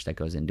so much that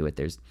goes into it.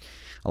 There's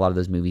a lot of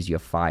those movies, you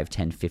have 5,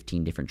 10,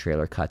 15 different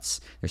trailer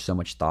cuts. There's so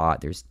much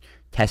thought. There's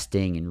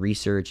testing and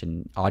research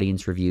and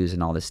audience reviews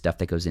and all this stuff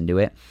that goes into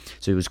it.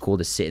 So it was cool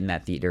to sit in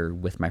that theater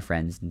with my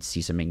friends and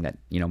see something that,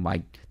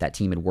 that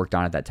team had worked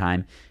on at that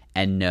time,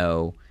 and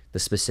know the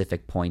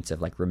specific points of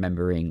like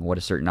remembering what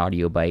a certain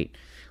audio bite,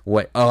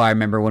 I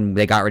remember when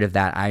they got rid of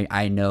that.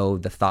 I know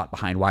the thought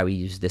behind why we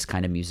use this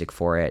kind of music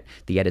for it,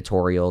 the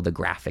editorial, the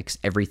graphics,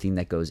 everything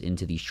that goes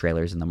into these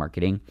trailers and the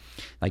marketing.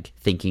 Like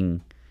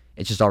thinking,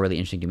 it's just all really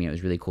interesting to me. It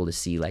was really cool to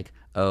see like,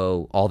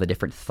 all the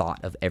different thought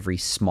of every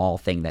small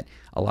thing that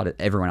a lot of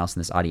everyone else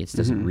in this audience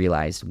doesn't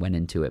realize went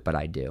into it, but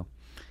I do.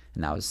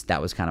 And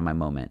that was kind of my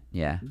moment.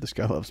 Yeah. This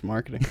guy loves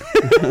marketing.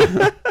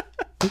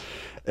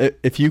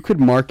 If you could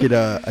market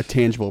a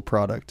tangible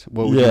product,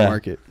 what would you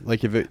market?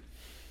 Like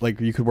like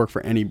you could work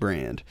for any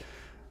brand.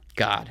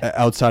 God.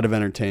 Outside of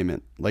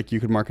entertainment, like you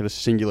could market a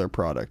singular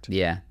product.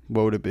 Yeah.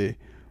 What would it be?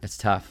 It's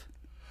tough.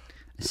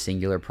 A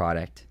singular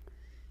product.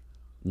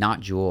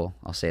 Not Juul,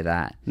 I'll say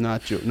that.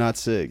 Not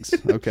Cigs.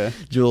 Okay.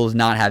 Juul's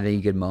not having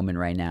a good moment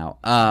right now.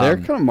 They're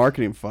kind of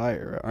marketing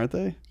fire, aren't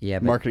they? Yeah,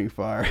 but- marketing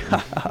fire.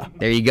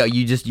 There you go.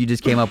 You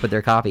just came up with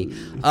their copy.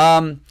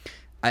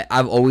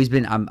 I've always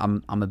been.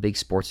 I'm a big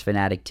sports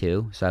fanatic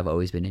too, so I've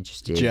always been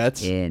interested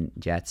Jets? in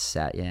Jets.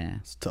 Yeah,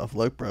 It's a tough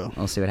look, bro.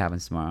 we'll see what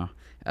happens tomorrow.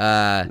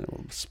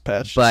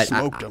 Patch But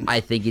smoked him. I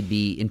think it'd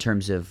be, in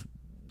terms of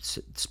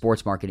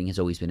sports marketing, has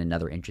always been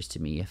another interest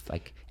to me. If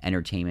like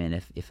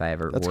entertainment, if I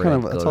ever That's were kind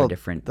of to that's go to all a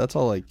different. That's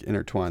all like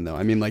intertwined though.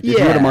 I mean, like if you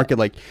were to Yeah. market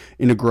like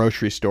in a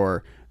grocery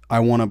store, I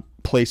want to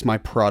place my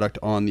product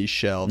on these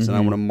shelves and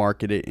I want to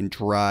market it and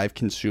drive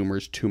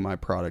consumers to my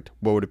product.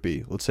 What would it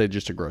be? Let's say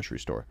just a grocery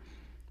store.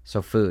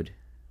 So food.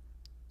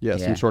 Yeah,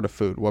 Yeah. some sort of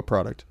food. What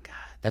product?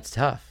 That's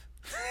tough.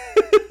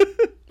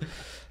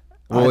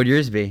 What would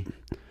yours be?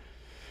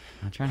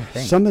 I'm trying to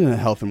think. Something in the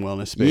health and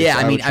wellness space. Yeah,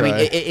 I mean, would try.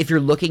 if you're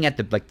looking at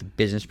the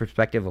business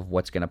perspective of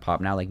what's gonna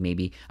pop now, like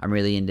maybe I'm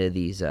really into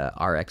these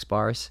RX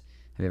bars.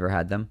 Have you ever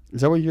had them?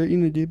 Is that what you're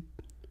eating, dude?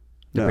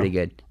 They're No. pretty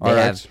good.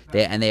 RX?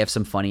 They have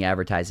some funny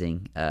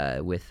advertising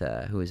with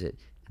who is it?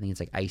 I think it's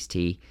like iced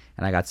tea,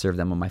 and I got served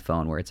them on my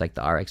phone where it's like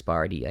the RX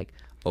bar, and he like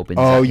opens.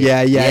 Oh, up-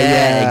 yeah,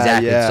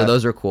 exactly. yeah. So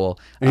those are cool.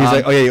 And he's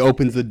like, oh yeah, he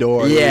opens the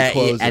door. And Yeah, then he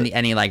closes and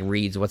it. he like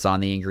reads what's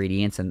on the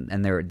ingredients, and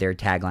their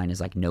tagline is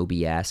like no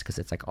BS, because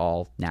it's like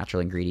all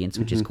natural ingredients,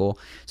 which Mm-hmm. is cool.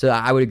 So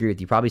I would agree with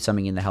you. Probably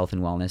something in the health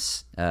and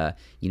wellness.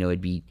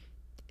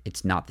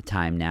 It's not the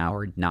time now,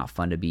 or not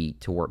fun to be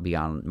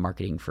on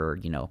marketing for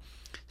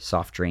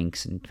soft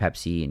drinks and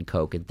Pepsi and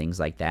Coke and things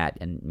like that,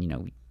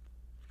 and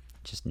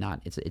just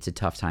not. It's a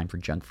tough time for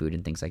junk food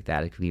and things like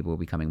that. People are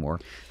becoming more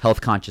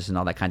health conscious and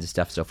all that kinds of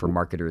stuff. So for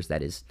marketers,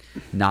 that is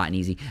not an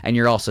easy. And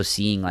you're also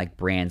seeing like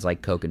brands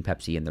like Coke and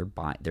Pepsi, and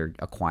they're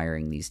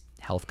acquiring these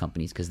health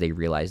companies because they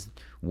realize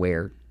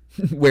where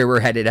we're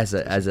headed as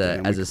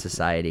a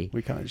society.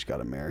 We kind of just got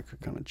America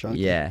kind of junky.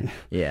 Yeah,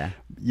 yeah.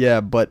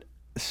 Yeah, but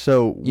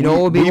So You know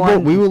what would be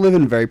one? we will live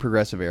in very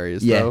progressive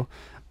areas Yeah. though.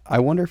 I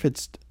wonder if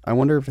it's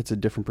a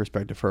different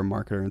perspective for a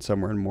marketer in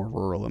somewhere in more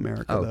rural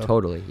America. Oh, though.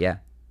 totally. Yeah.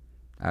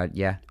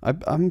 Yeah.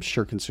 I'm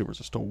sure consumers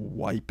are still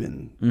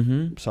wiping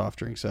Mm-hmm. soft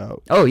drinks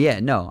out. Oh yeah,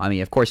 no. I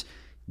mean, of course,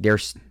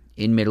 there's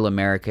in Middle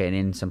America and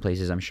in some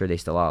places, I'm sure they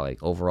still are.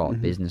 Like overall,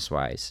 business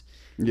wise,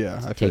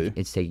 Yeah, I feel you.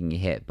 it's taking a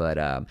hit. But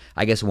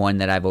I guess one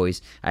that I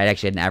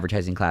actually had an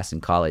advertising class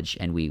in college,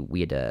 and we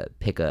had to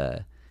pick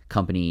a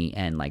company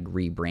and like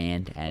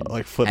rebrand and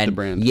Like flip the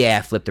brand.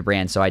 Yeah, flip the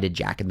brand. So I did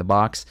Jack in the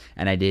Box,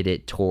 and I did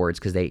it towards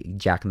because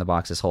Jack in the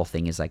Box. This whole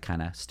thing is like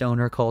kind of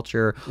stoner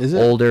culture, Is it?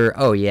 older.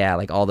 Oh yeah,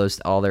 like all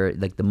their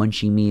like the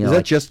munchie meal. Is that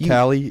like, just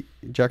Cali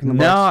Jack in the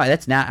Box? No,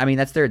 that's not. I mean,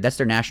 that's their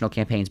national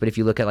campaigns. But if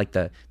you look at like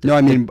the No,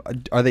 I mean,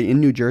 are they in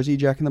New Jersey,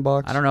 Jack in the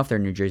Box? I don't know if they're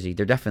New Jersey.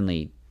 They're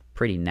definitely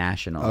pretty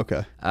national.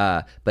 Okay.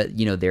 But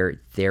you know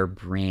their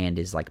brand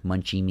is like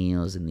munchie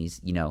meals and these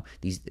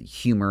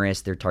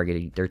humorous. They're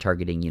targeting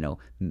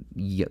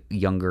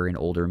younger and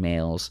older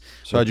males.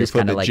 So how'd you This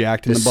flip kinda it,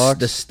 Jack in the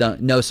Box?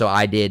 No, so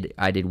I did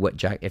what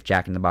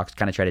Jack in the Box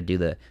kind of try to do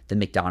the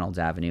McDonald's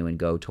avenue and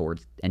go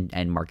towards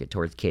and market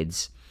towards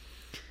kids.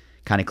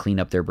 Kind of clean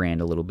up their brand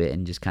a little bit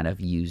and just kind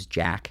of use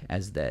Jack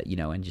as the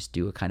and just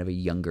do a kind of a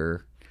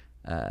younger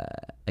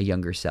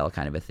sell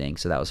kind of a thing.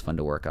 So that was fun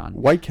to work on.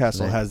 White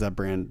Castle has that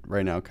brand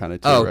right now, kind of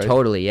too. Oh, right?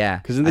 totally, yeah.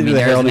 'Cause didn't they do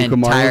the Harold and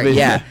Kumar movie?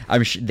 Yeah,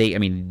 I'm sure they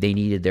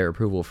needed their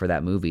approval for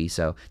that movie,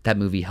 so that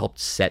movie helped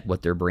set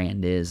what their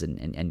brand is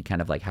and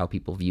kind of like how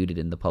people viewed it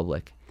in the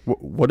public.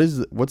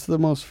 What's the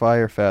most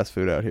fire fast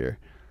food out here?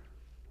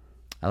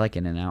 I like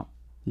In-N-Out.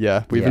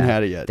 Yeah, we haven't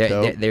had it yet.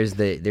 There's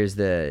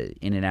the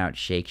In-N-Out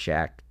Shake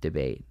Shack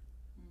debate,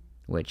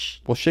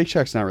 which Well, Shake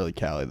Shack's not really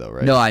Cali though,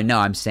 right? no, I know.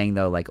 I'm saying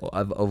though, like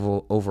of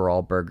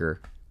overall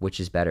burger, which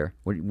is better?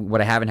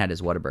 What I haven't had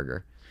is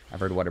Whataburger. I've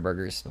heard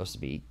Whataburger is supposed to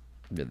be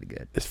really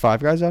good. Is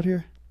Five Guys out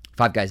here?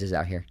 Five Guys is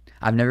out here.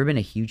 I've never been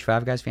a huge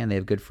Five Guys fan. They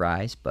have good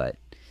fries, but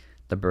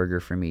the burger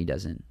for me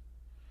doesn't.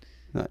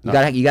 Not,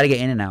 You gotta get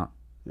In-N-Out.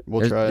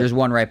 we'll try There's it.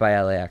 one right by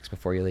LAX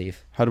before you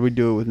leave. How do we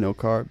do it with no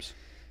carbs?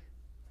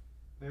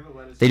 They have a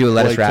lettuce. They do a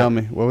lettuce Blake, wrap. tell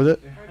me, what was it?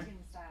 Protein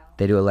style.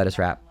 They do a lettuce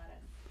wrap. Lettuce.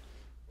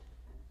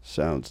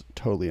 Sounds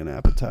totally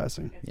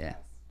unappetizing, It's Yeah.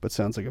 gross. but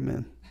sounds like I'm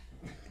in.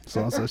 As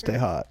long as I stay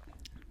hot.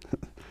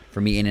 For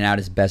me, In-N-Out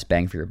is best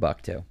bang for your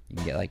buck too. You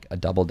can get like a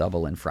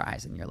double and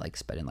fries, and you're like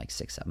spending like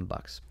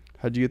 $6-7.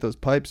 How'd you get those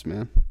pipes,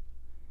 man?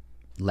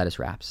 Lettuce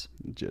wraps.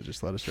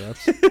 Just let us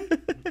wraps.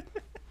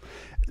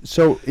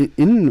 So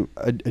in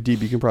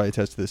Adib, you can probably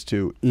attest to this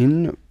too.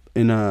 In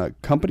a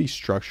company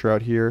structure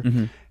out here,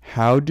 Mm-hmm.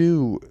 how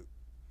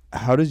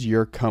does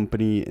your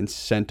company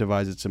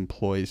incentivize its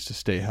employees to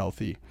stay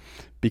healthy?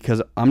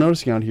 Because I'm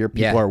noticing out here,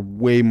 people Yeah. are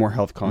way more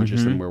health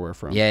conscious than where we're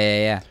from.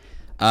 Yeah.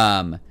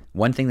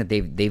 One thing that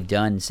they've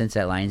done since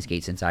at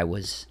Lionsgate,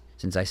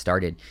 since I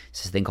started,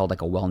 is this thing called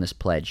like a wellness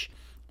pledge,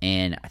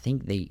 and I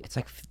think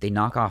they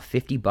knock off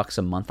 $50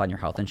 a month on your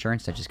health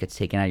insurance that just gets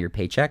taken out of your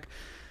paycheck,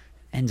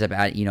 ends up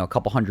at a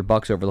couple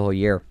 $100 over the whole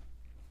year,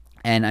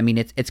 and I mean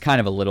it's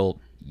kind of a little.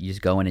 You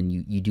just go in and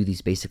you do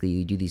these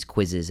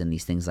quizzes and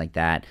these things like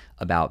that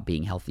about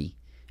being healthy.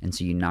 And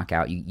so you knock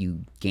out,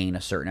 you gain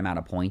a certain amount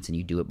of points and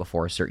you do it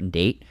before a certain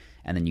date,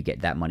 and then you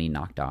get that money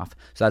knocked off.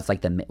 So that's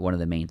like one of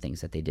the main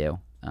things that they do,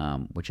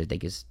 which I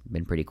think has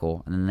been pretty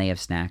cool. And then they have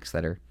snacks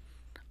that are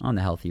on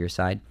the healthier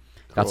side.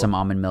 Got some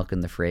almond milk in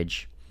the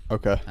fridge.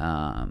 Okay.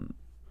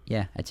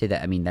 Yeah, I'd say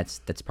that. I mean,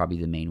 that's probably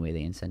the main way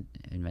they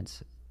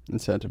incentivize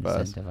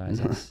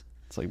us.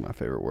 It's like my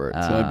favorite word.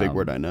 It's the only big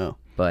word I know.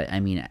 But I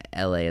mean,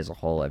 LA as a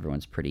whole,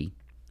 everyone's pretty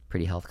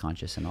health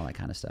conscious and all that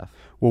kind of stuff.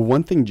 Well,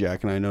 one thing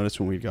Jack and I noticed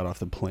when we got off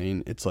the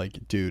plane, it's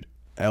like, dude,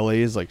 LA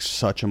is like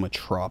such a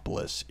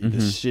metropolis.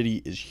 The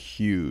city is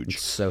huge.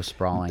 It's so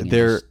sprawling. and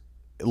They're just-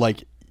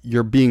 like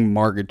you're being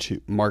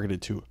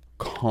marketed to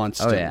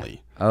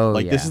constantly. Oh,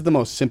 like this yeah. is the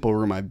most simple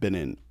room I've been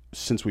in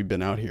since we've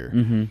been out here.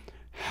 Mm-hmm.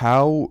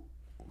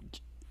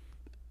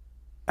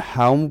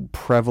 How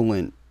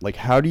prevalent? Like,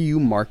 how do you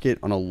market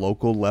on a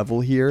local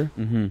level here?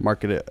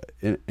 Market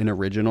it in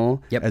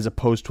original, Yep. as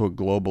opposed to a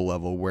global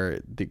level where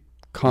the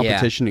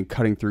competition and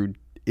cutting through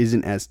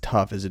isn't as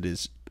tough as it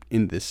is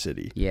in this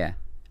city. Yeah.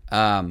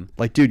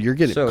 Like, dude, you're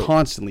So-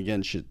 constantly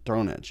getting shit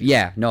thrown at you.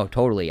 Yeah, no,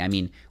 totally. I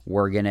mean,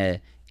 we're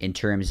gonna, in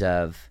terms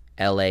of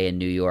LA and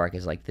New York,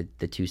 is like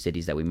the two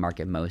cities that we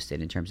market most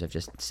in terms of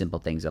just simple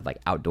things of like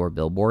outdoor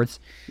billboards.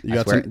 You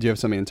That's got where- do you have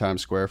something in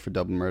Times Square for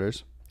double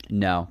murders?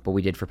 No, but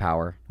we did for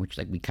Power, which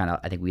like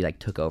I think we like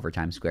took over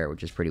Times Square,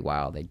 which is pretty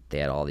wild. They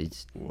had all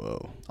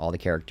the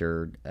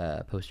character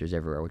posters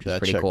everywhere, which was That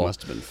pretty check cool.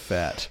 must have been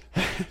fat.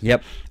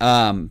 Yep.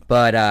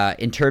 But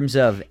in terms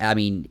of, I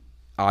mean,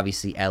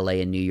 obviously LA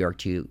and New York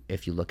too.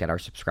 If you look at our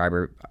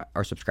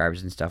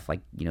subscribers and stuff, like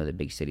the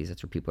big cities,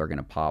 that's where people are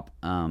gonna pop.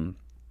 In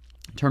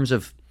terms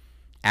of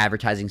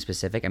advertising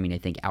specific, I mean, I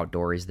think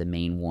outdoor is the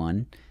main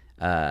one.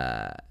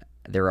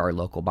 There are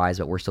local buys,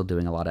 but we're still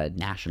doing a lot of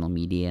national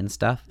media and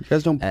stuff. You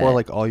guys don't pour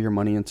like all your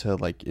money into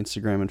like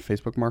Instagram and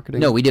Facebook marketing?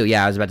 No, we do.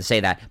 Yeah, I was about to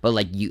say that. But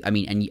like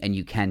and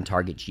you can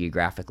target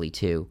geographically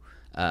too.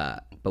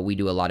 but we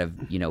do a lot of,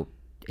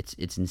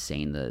 it's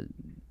insane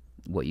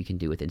what you can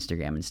do with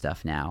Instagram and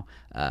stuff now.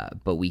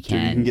 But we Dude, you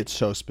can can get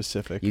so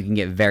specific. you can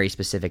get very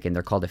specific, and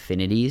they're called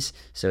affinities.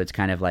 So it's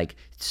kind of like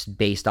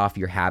based off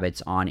your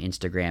habits on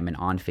Instagram and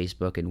on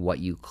Facebook, and what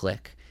you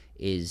click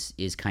is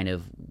kind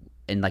of,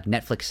 and like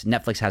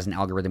Netflix has an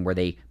algorithm where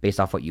they, based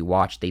off what you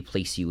watch, they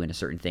place you in a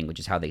certain thing, which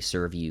is how they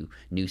serve you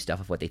new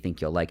stuff of what they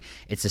think you'll like.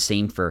 It's the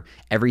same for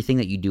everything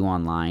that you do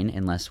online,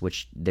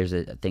 which there's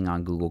a thing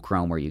on Google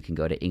Chrome where you can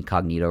go to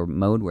incognito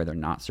mode where they're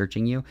not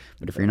searching you.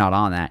 But if you're not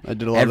on that, I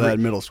did a lot of that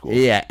in middle school.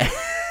 Yeah.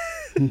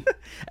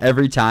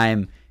 Every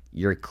time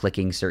you're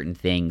clicking certain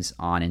things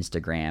on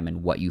Instagram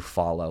and what you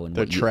follow and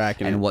They're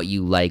tracking it. what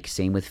you like,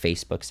 same with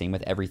Facebook, same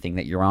with everything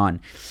that you're on.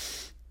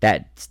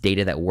 That's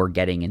data that we're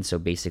getting. And so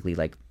basically,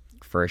 like,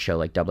 for a show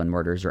like Dublin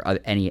Murders or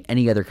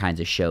any other kinds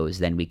of shows,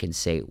 then we can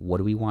say, what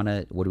do we want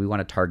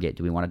to target?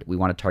 We want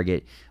to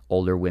target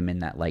older women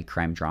that like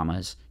crime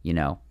dramas.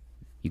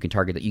 You can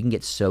target that. You can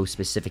get so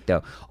specific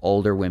though.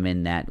 Older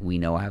women that we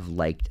know have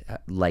like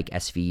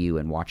SVU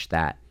and watch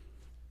that.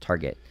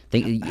 Target.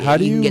 How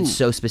do you can you get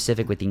so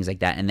specific with things like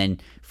that, and then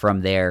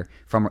from there,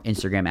 from our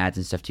Instagram ads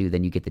and stuff too,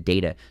 then you get the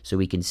data, so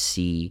we can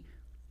see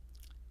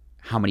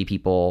how many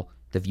people,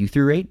 the view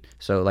through rate.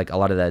 So like a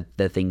lot of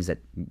the things that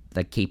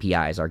like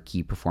KPIs are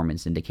key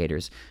performance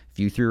indicators.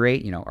 View through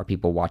rate, are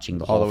people watching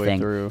the All whole the way thing?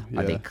 through,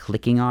 Are they yeah.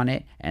 clicking on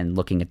it and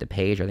looking at the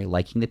page? Are they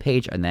liking the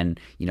page? And then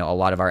a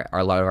lot of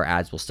our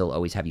ads will still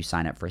always have you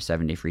sign up for a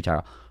 7-day free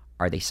trial.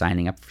 Are they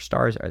signing up for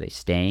stars? Are they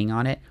staying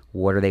on it?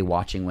 What are they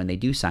watching when they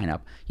do sign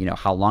up?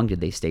 How long did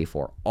they stay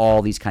for?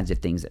 All these kinds of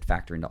things that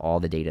factor into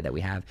all the data that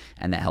we have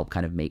and that help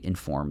kind of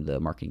inform the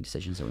marketing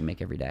decisions that we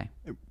make every day.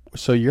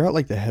 So you're at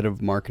like the head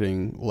of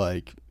marketing,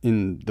 like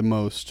in the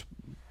most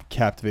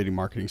captivating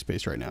marketing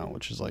space right now,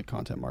 which is like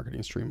content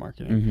marketing, stream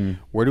marketing. Mm-hmm.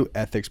 Where do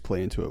ethics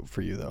play into it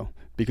for you though?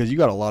 Because you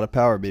got a lot of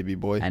power, baby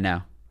boy. I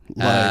know.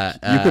 Like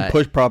you could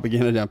push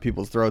propaganda down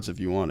people's throats if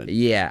you wanted.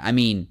 Yeah, I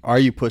mean, Are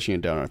you pushing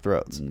it down our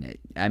throats?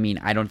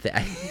 I don't think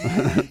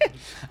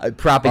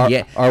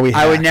propaganda. Are we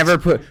I would hacked? never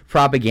put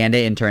propaganda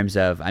in terms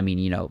of.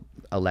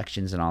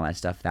 Elections and all that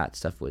stuff. That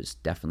stuff was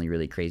definitely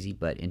really crazy.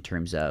 But in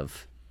terms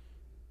of,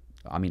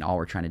 all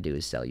we're trying to do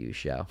is sell you a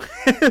show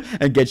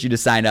and get you to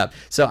sign up.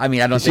 So I don't He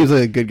think. seems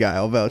like a good guy.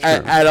 I'll vouch for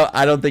him.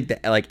 I don't think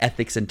that like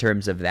ethics in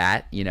terms of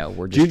that.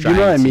 We're just. Do you trying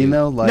know what I mean, to-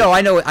 though? Like- no,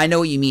 I know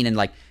what you mean, and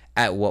like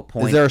at what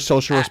point Is there a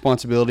social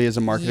responsibility as a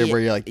marketer yeah, where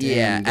you're like, damn,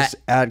 yeah, this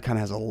ad kind of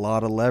has a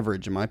lot of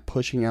leverage. Am I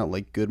pushing out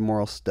like good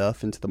moral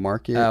stuff into the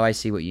market? Oh, I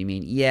see what you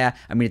mean. Yeah,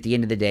 at the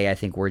end of the day, I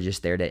think we're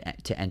just there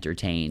to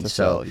entertain. To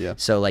so sell, yeah.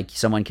 So like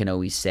someone can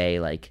always say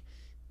like,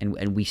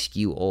 and we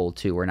skew old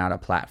too. We're not a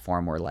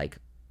platform where like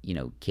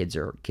kids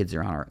are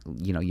on our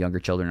younger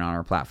children are on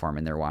our platform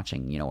and they're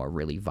watching a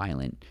really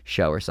violent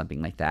show or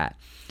something like that.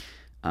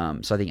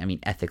 So I think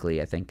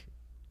ethically, I think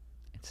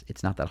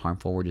it's not that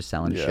harmful. We're just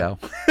selling a Yeah. show.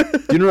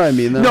 Do you know what I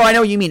mean though? No, I know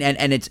what you mean,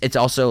 and it's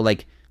also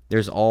like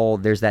there's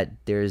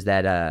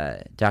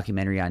that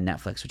documentary on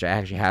Netflix which I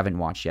actually haven't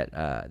watched yet.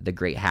 The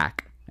Great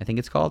Hack, I think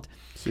it's called,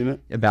 Seen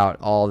it?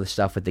 about all the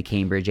stuff with the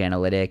Cambridge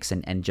Analytics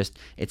and just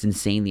it's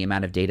insane the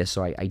amount of data.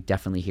 So I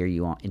definitely hear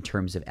you in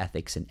terms of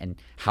ethics and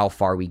how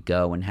far we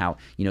go and how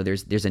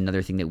there's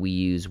another thing that we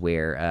use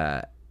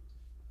where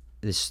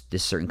this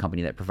certain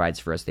company that provides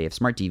for us, they have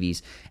smart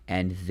TVs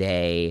and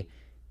they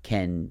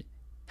can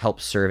help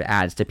serve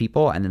ads to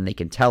people, and then they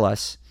can tell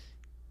us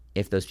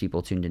if those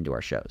people tuned into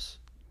our shows.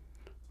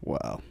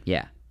 Wow.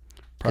 Yeah.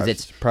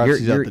 Privacy's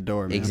out the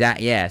door, man.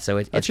 Exactly. Yeah. So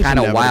it's just kind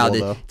of wild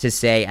inevitable, though. to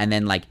say, and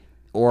then like,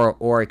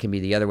 or it can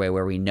be the other way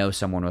where we know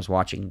someone was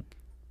watching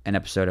an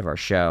episode of our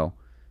show,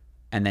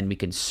 and then we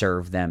can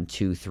serve them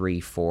 2,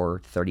 3,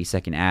 4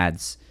 30-second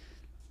ads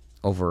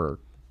over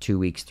 2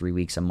 weeks, 3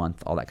 weeks, a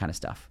month, all that kind of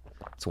stuff.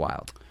 It's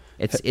wild.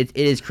 It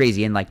is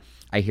crazy, and like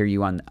I hear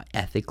you on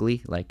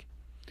ethically, like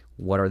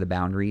what are the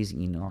boundaries?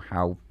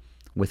 How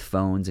with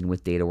phones and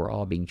with data we're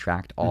all being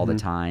tracked all the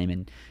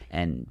time,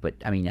 but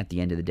at the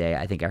end of the day,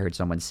 I think I heard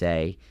someone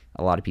say,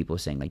 a lot of people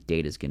saying like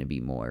data is going to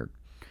be more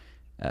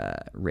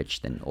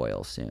rich than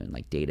oil soon.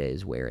 Like data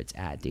is where it's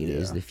at. Data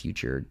is the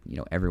future.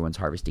 Everyone's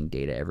harvesting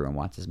data. Everyone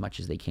wants as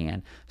much as they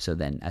can. So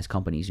then as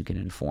companies, you can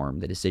inform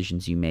the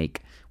decisions you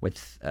make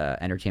with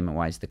entertainment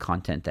wise, the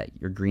content that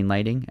you're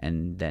greenlighting,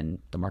 and then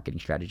the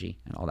marketing strategy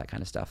and all that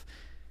kind of stuff.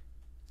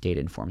 Data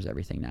informs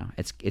everything now.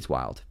 It's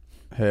wild.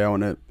 Hey,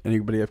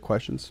 anybody have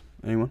questions?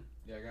 Anyone?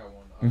 Yeah, I got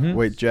one. Mhm.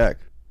 Wait, Jack.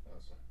 Oh,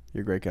 sorry.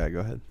 You're a great guy.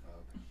 Go ahead.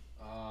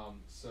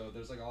 So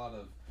there's like a lot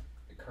of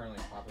currently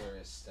popular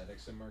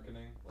aesthetics in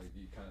marketing. Like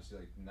you kind of see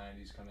like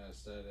 90s kind of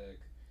aesthetic.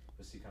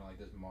 You see kind of like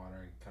this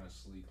modern kind of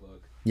sleek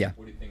look. Yeah.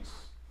 What do you think's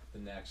the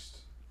next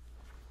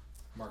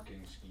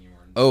marketing scheme?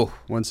 Oh,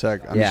 One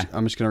sec. I'm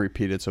just going to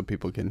repeat it so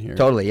people can hear.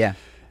 totally. Yeah.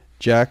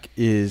 Jack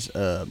is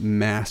a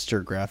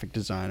master graphic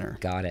designer.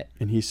 Got it.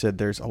 And he said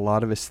there's a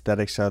lot of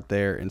aesthetics out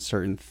there and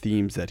certain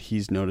themes that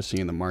he's noticing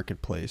in the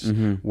marketplace.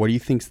 Mm-hmm. What do you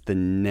think's the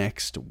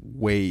next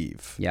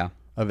wave Yeah.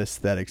 of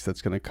aesthetics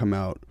that's going to come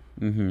out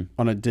Mm-hmm.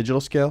 on a digital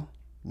scale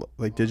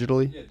Like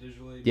digitally? Yeah,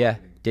 digitally. Yeah,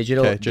 marketing.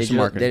 digital. Okay, just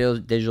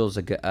marketing. Digital is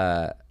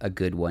a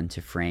good one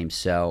to frame.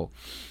 So,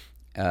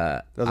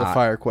 That's a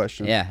fire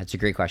question. yeah, that's a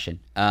great question.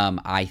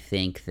 I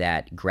think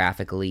that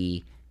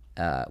graphically,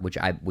 which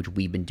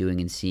we've been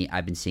doing and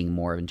I've been seeing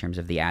more of in terms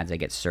of the ads that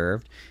get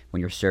served.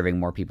 When you're serving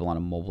more people on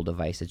a mobile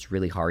device, it's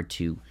really hard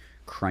to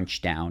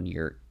crunch down.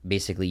 You're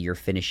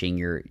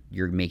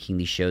making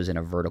these shows in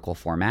a vertical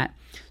format.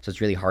 So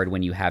it's really hard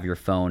when you have your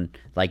phone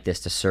like this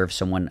to serve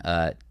someone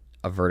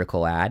a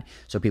vertical ad.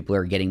 So people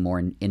are getting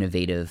more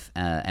innovative,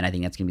 and I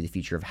think that's going to be the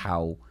future of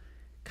how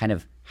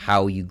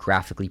you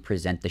graphically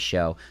present the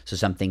show. So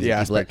some things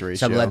that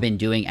some people have been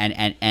doing,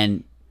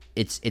 and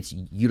it's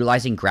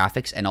utilizing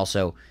graphics and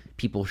also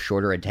people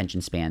shorter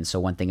attention spans. So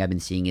one thing I've been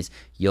seeing is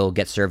you'll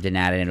get served an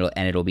ad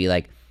and it'll be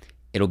like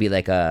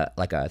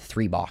a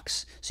 3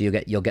 box. So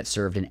you'll get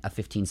served a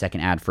 15-second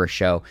ad for a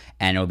show,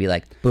 and it'll be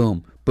like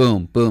boom,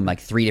 boom, boom,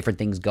 like 3 different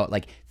things go,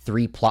 like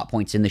 3 plot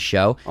points in the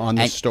show on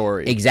the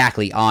story.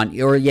 Exactly,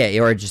 or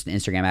just an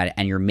Instagram ad,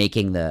 and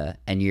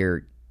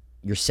you're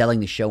selling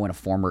the show in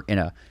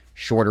a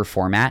shorter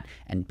format,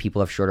 and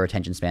people have shorter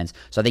attention spans.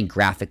 So I think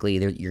graphically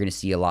you're going to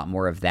see a lot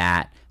more of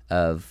that,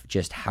 of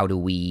just how do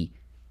we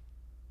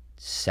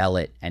sell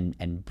it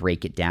and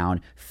break it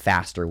down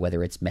faster,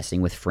 whether it's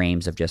messing with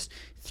frames of just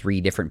 3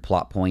 different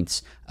plot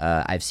points.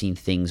 I've seen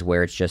things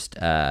where it's just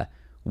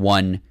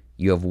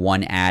you have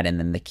one ad and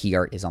then the key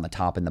art is on the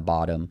top and the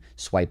bottom.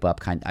 Swipe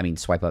up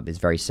is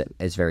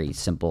very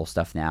simple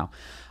stuff now.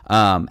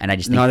 And I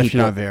just think if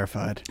you're not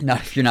verified. Not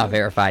if you're not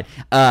verified.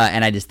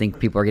 And I just think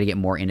people are going to get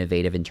more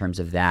innovative in terms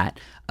of that.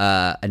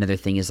 Another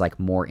thing is like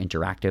more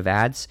interactive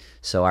ads.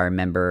 So I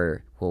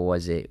remember, what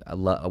was it?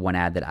 One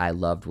ad that I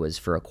loved was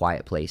for A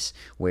Quiet Place,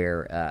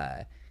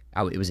 where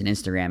it was an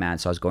Instagram ad.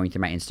 So I was going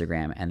through my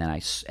Instagram, and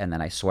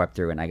then I swept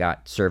through and I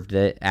got served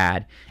the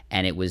ad,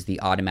 and it was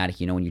the automatic.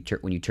 When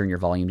you turn your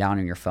volume down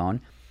on your phone,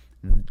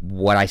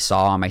 what I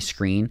saw on my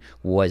screen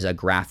was a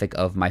graphic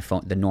of my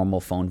phone, the normal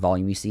phone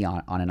volume you see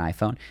on an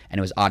iPhone, and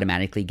it was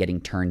automatically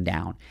getting turned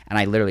down. And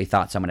I literally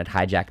thought someone had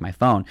hijacked my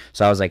phone.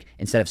 So I was like,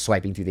 instead of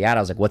swiping through the ad, I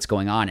was like, what's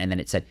going on? And then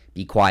it said,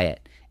 be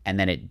quiet. And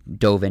then it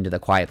dove into the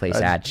Quiet Place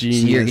ad.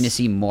 Genius. So you're going to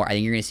see more. I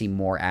think you're going to see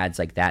more ads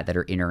like that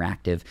are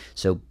interactive.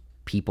 So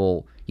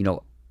people,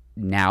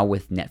 now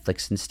with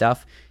Netflix and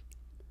stuff,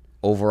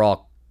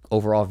 overall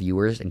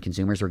viewers and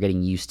consumers are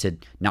getting used to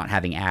not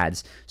having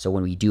ads. So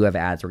when we do have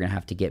ads, we're going to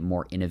have to get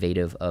more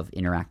innovative of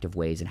interactive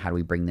ways, and how do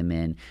we bring them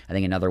in? I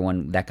think another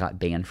one that got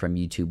banned from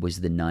YouTube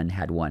was The Nun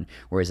had one,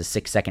 where it was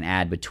a 6-second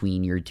ad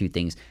between your 2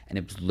 things, and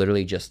it was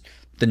literally just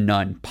the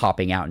nun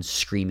popping out and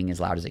screaming as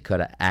loud as it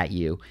could at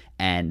you,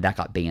 and that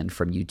got banned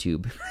from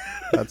YouTube.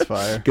 That's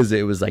fire. Because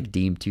it was like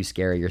deemed too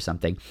scary or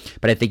something.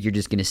 But I think you're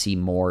just going to see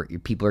more.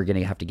 People are going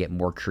to have to get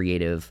more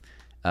creative,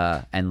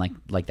 and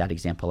like that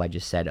example I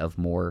just said, of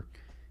more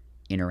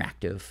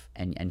interactive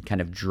and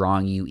kind of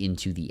drawing you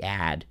into the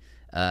ad,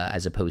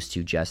 as opposed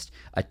to just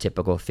a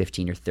typical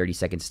 15 or 30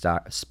 second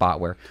spot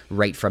where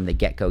right from the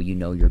get-go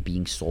you're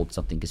being sold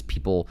something. Because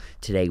people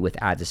today with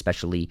ads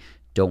especially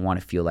don't want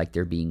to feel like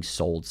they're being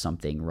sold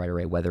something right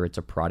away, whether it's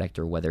a product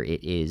or whether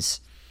it is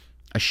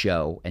a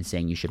show and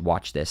saying you should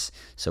watch this.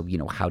 So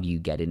how do you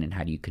get in, and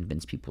how do you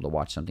convince people to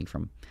watch something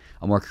from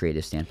a more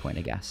creative standpoint,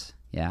 I guess.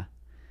 Yeah.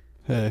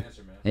 Hey.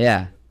 Answer, man.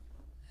 Yeah.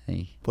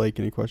 Hey. Blake,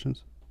 any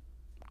questions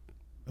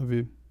of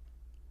you?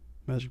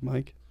 Magic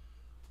Mike?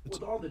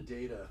 With all the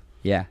data,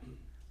 Yeah.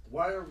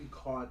 why are we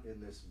caught in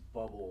this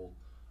bubble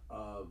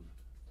of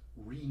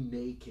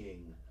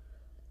remaking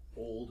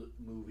old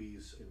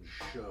movies and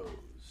shows?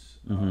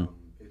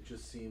 It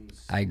just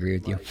seems. I agree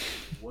with you. like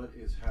what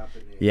is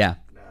happening Yeah.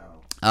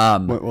 now?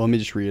 Well, let me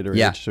just reiterate.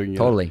 Yeah, just so you can get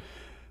totally. it.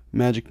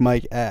 Magic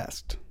Mike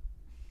asked,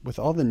 with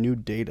all the new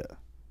data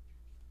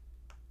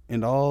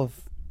and all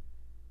of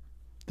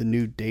the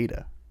new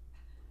data,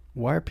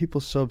 why are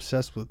people so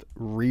obsessed with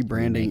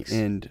rebranding Remakes.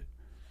 and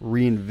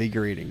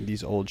reinvigorating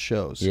these old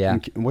shows? Yeah.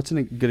 And what's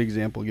a good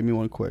example? Give me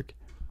one quick.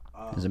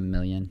 There's a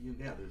million.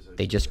 Yeah, there's a,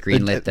 They just The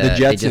greenlit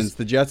Jetsons.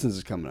 The Jetsons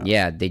is coming up.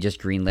 Yeah, they just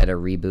greenlit a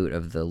reboot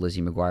of the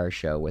Lizzie McGuire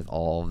show with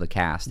all of the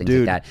cast, things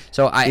Dude, like that.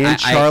 So And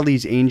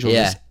Charlie's Angels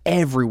yeah. is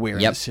everywhere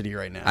in Yep. the city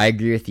right now. I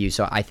agree with you.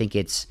 So I think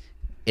it's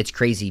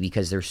crazy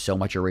because there's so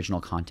much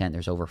original content.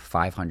 There's over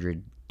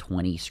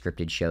 520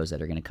 scripted shows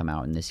that are going to come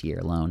out in this year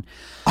alone.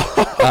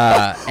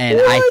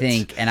 And I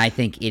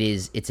think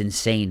it's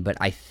insane. But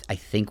I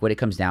think what it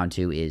comes down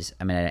to is,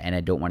 and I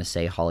don't want to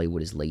say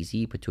Hollywood is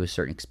lazy, but to a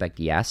certain extent,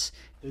 yes,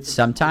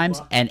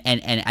 sometimes. And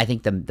I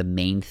think the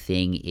main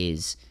thing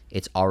is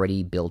it's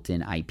already built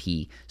in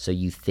IP. So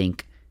you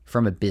think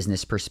from a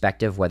business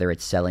perspective, whether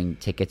it's selling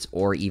tickets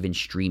or even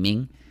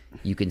streaming,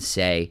 you can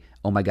say,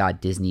 oh my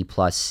God, Disney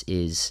Plus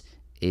is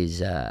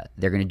they're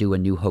going to do a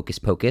new Hocus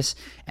Pocus,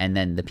 and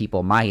then the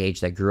people my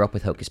age that grew up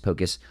with Hocus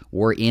Pocus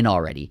were in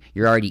already.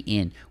 You're already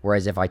in.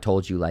 Whereas if I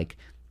told you, like,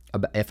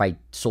 if I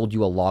sold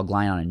you a log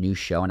line on a new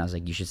show and I was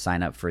like, you should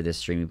sign up for this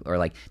streaming, or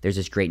like there's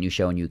this great new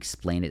show, and you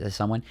explain it to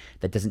someone,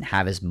 that doesn't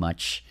have as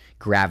much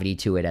gravity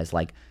to it as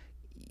like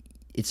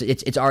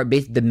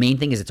the main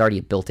thing is it's already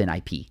a built-in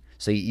IP.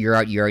 So you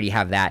already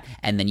have that,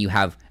 and then you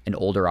have an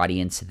older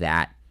audience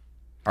that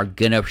are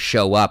gonna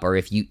show up, or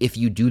if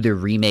you do the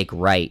remake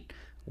right,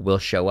 will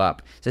show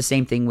up. It's the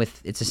same thing with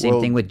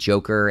thing with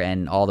Joker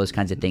and all those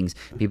kinds of things.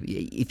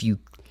 If you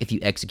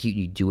execute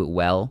and you do it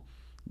well,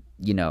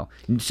 you know,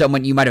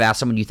 you might have asked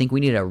someone, do you think we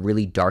need a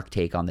really dark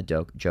take on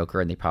the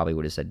Joker? And they probably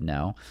would have said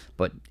no,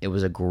 but it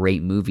was a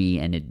great movie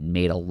and it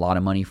made a lot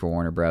of money for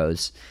Warner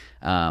Bros.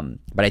 But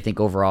I think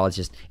overall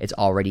it's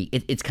already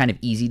it's kind of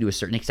easy to a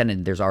certain extent,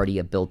 and there's already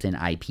a built-in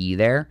IP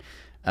there.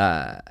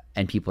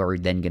 And people are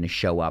then going to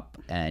show up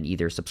and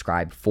either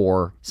subscribe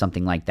for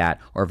something like that,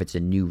 or if it's a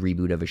new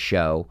reboot of a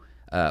show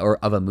or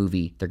of a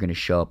movie, they're going to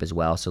show up as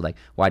well. So like,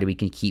 why do we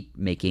keep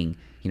making,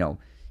 you know,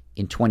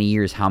 in 20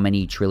 years, how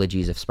many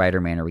trilogies of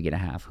Spider-Man are we going to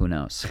have? Who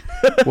knows?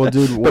 Well,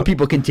 dude, But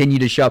people continue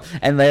to show up.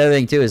 And the other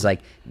thing too is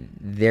like,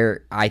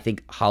 I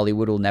think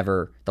Hollywood they'll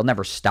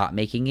never stop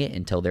making it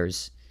until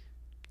there's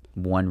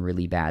one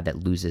really bad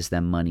that loses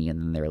them money, and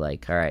then they're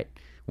like, all right,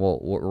 well,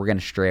 we're going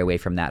to stray away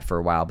from that for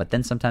a while. But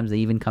then sometimes they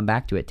even come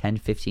back to it 10,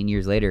 15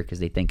 years later, because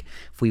they think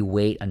if we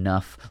wait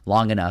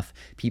long enough,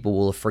 people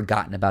will have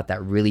forgotten about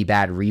that really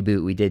bad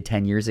reboot we did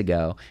 10 years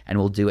ago, and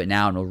we'll do it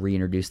now, and we'll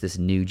reintroduce this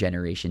new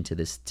generation to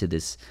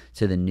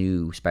the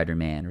new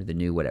Spider-Man or the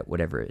new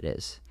whatever it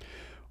is.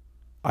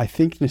 I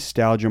think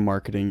nostalgia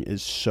marketing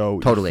is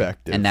so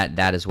effective. And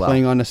that as well.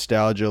 Playing on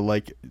nostalgia,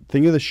 like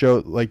think of the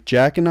show. Like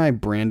Jack and I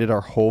branded our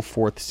whole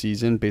 4th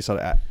season based off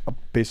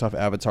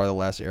Avatar: The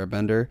Last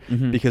Airbender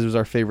because it was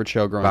our favorite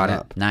show growing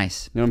up.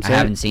 Nice. You know what I'm saying? I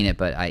haven't seen it,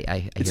 but I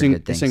hear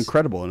good things. It's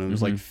incredible, and it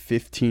was like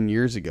 15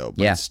 years ago,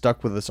 but Yeah. it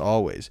stuck with us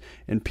always.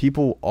 And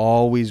people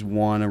always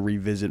want to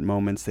revisit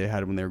moments they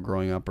had when they were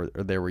growing up or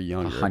they were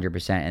younger.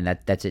 100%, and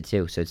that's it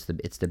too. So it's the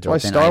That's why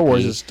built-in Star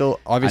Wars IP, is still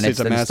obviously and it's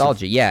a the massive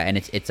nostalgia, yeah, and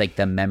it's like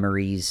the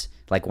memories.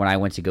 Like when I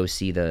went to go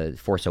see the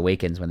Force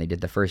Awakens when they did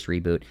the first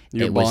reboot,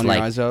 You it was bawling like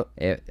your eyes out?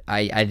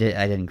 I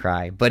didn't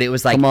cry, but it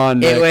was like Come on,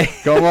 Nick.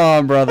 Come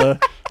on, brother.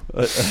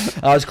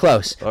 I was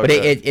close, but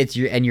Okay.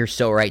 you're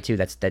so right too.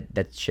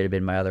 That should have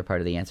been my other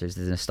part of the answer, is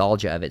the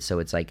nostalgia of it. So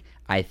it's like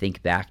I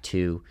think back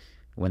to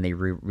when they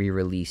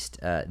re-released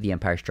The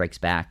Empire Strikes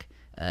Back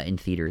in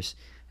theaters,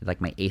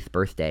 like my 8th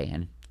birthday,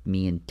 and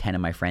me and 10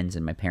 of my friends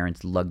and my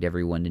parents lugged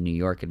everyone to New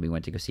York, and we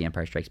went to go see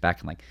Empire Strikes Back.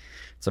 I'm like,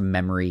 it's a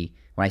memory.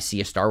 When I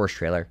see a Star Wars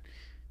trailer,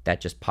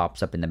 that just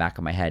pops up in the back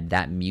of my head.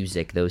 That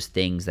music, those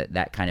things,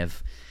 that kind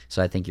of.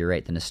 So I think you're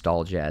right. The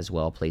nostalgia as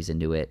well plays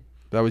into it.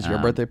 That was your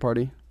birthday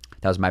party?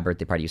 That was my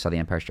birthday party. You saw The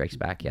Empire Strikes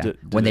Back, yeah.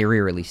 Did when they it-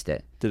 re-released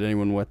it. Did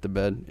anyone wet the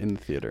bed in the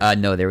theater?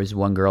 No, there was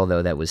one girl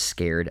though that was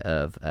scared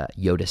of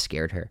Yoda.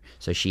 Scared her,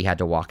 so she had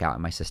to walk out,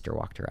 and my sister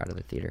walked her out of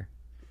the theater.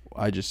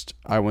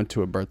 I went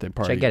to a birthday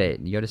party. Which I get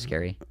it. Yoda's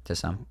scary to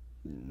some.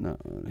 No,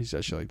 he's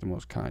actually like the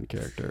most kind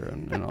character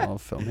in all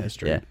of film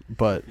history. Yeah.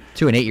 But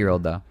To an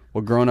 8-year-old though.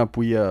 well, growing up,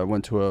 we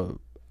went to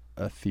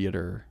a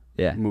theater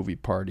Yeah. movie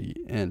party,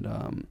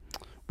 and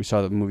we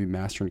saw the movie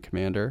Master and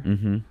Commander.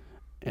 Mm-hmm.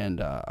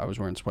 And I was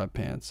wearing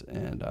sweatpants,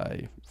 and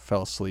I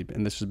fell asleep.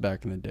 And this was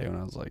back in the day when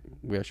I was like,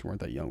 we actually weren't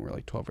that young. We were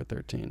like 12 or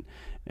 13.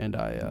 And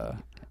I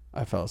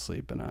fell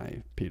asleep and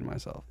I peed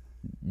myself.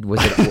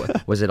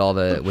 Was it all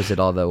the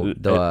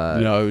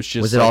No, it was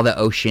just was it like- all the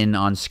ocean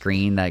on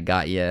screen that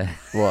got you,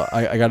 Well,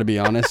 I got to be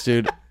honest,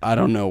 dude. I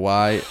don't know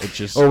why. It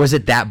just or was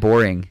it that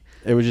boring?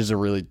 it was just a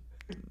really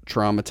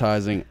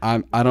traumatizing. I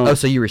don't. Oh,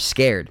 so you were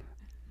scared.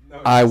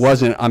 I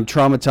wasn't. I'm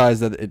traumatized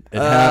that it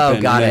happened.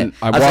 Oh, got and it. then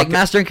I was like, walked-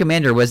 Master and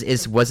Commander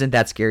wasn't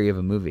that scary of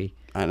a movie.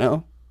 I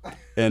know.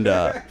 And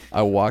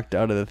I walked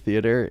out of the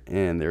theater,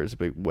 and there was a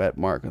big wet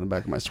mark on the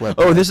back of my sweatpants.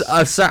 Oh, this.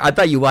 Sorry, I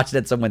thought you watched it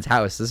at someone's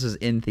house. This was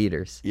in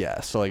theaters.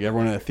 Yeah, so like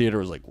everyone in the theater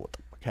was like, "What the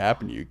fuck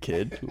happened to you,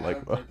 kid?"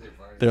 Like,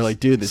 they're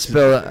like, "Dude, this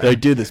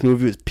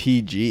movie was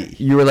PG."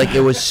 You were like, it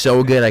was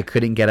so good, I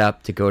couldn't get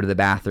up to go to the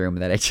bathroom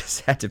that I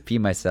just had to pee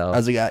myself. I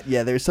was like,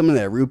 "Yeah, there's some of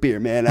that root beer,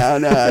 man. I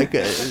don't know. I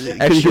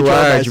couldn't Extra control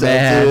large, myself,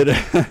 man."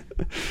 dude."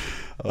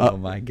 Oh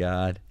my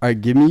god. All right,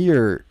 give me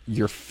your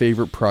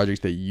favorite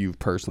project that you've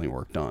personally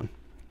worked on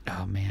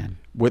Oh man.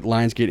 with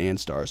Lionsgate and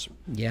Stars.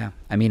 Yeah.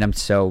 I mean, I'm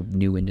so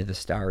new into the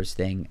stars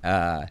thing.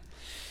 I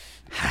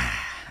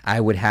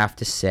would have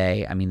to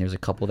say, I mean, there's a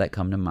couple that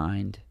come to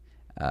mind.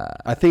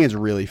 I think it's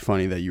really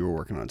funny that you were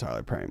working on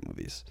Tyler Perry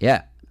movies.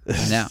 Yeah.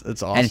 No.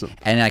 It's awesome.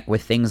 And like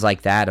with things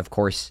like that, of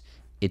course,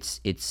 it's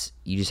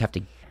you just have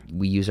to.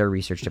 We use our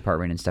research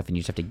department and stuff, and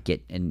you just have to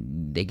get,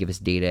 and they give us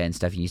data and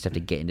stuff, and you just have to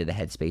get into the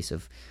headspace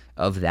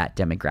of that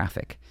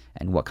demographic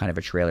and what kind of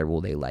a trailer will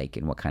they like,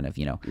 and what kind of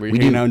Were you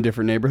hanging out in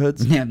different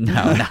neighborhoods? Yeah,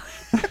 no.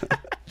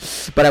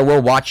 But I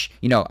will watch,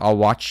 I'll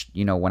watch,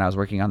 when I was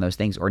working on those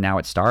things, or now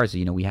at Stars,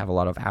 we have a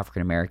lot of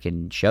African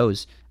American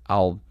shows.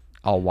 I'll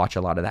watch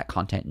a lot of that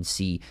content and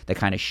see the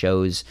kind of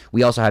shows.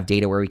 We also have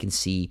data where we can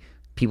see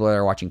people that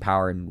are watching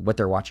Power and what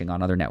they're watching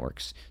on other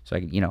networks. So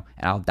and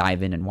I'll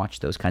dive in and watch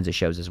those kinds of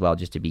shows as well,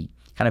 just to be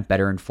kind of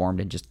better informed,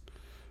 and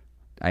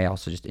I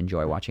also just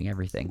enjoy watching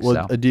everything.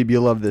 Well, So Adib,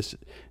 you'll love this.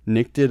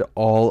 Nick did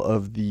all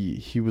of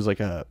he was like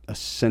a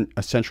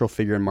central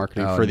figure in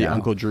marketing Oh, for the no.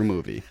 Uncle Drew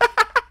movie.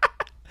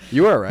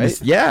 You were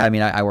right. Yeah, I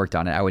mean, I worked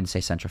on it. I wouldn't say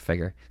central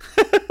figure,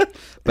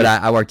 but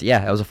I worked.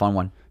 Yeah, it was a fun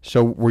one.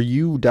 So were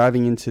you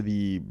diving into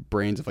the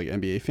brains of like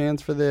NBA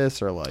fans for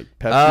this, or like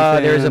Pepsi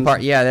fans? There's a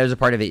part. Yeah, there's a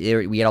part of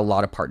it. We had a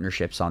lot of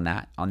partnerships on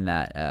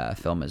that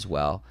film as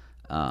well.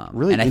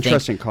 Really and I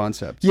interesting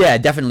concept. Yeah,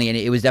 definitely, and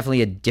it was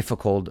definitely a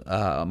difficult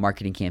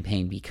marketing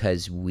campaign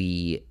because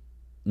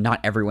not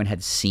everyone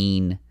had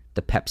seen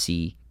the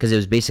Pepsi, because it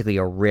was basically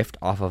a riff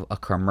off of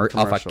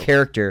off a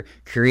character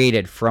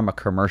created from a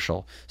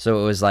commercial. So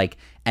it was like,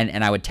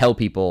 and I would tell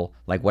people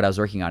like what I was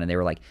working on, and they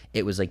were like,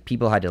 it was like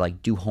people had to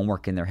like do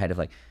homework in their head of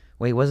like,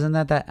 wait, wasn't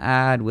that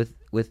ad with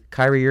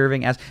Kyrie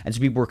Irving as? And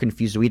so people were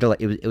confused. So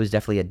it was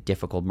definitely a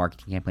difficult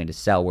marketing campaign to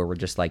sell, where we're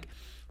just like,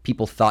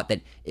 people thought that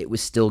it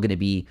was still going to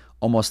be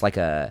almost like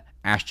a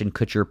Ashton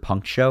Kutcher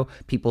punk show.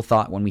 People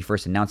thought when we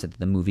first announced it that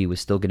the movie was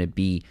still going to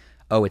be,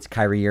 oh, it's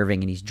Kyrie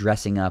Irving and he's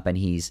dressing up and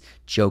he's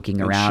joking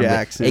around.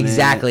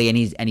 Exactly, and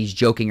he's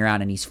joking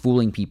around and he's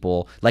fooling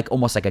people, like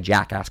almost like a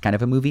Jackass kind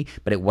of a movie.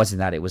 But it wasn't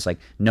that. It was like,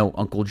 no,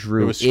 Uncle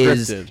Drew it was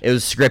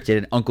scripted,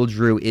 and Uncle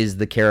Drew is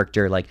the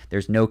character. Like,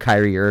 there's no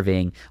Kyrie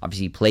Irving.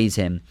 Obviously, he plays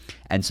him,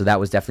 and so that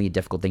was definitely a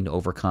difficult thing to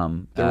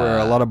overcome. There were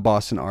a lot of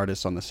Boston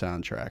artists on the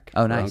soundtrack.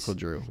 Oh, nice. Uncle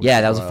Drew.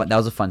 Yeah, that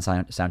was a fun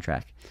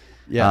soundtrack.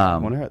 Yeah,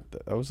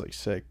 that was like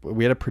sick.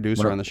 We had a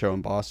producer on the show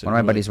in Boston. One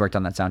of my buddies worked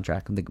on that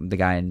soundtrack. The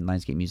guy in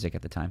Lionsgate Music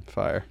at the time.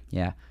 Fire.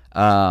 Yeah.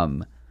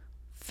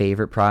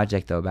 Favorite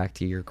project though. Back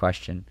to your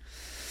question.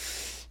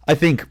 I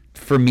think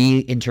for me,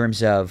 in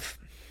terms of,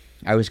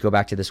 I always go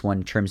back to this one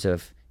in terms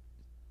of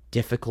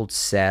difficult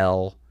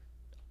sell,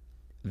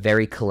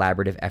 very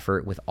collaborative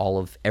effort with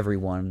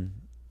everyone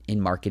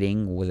in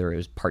marketing, whether it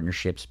was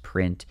partnerships,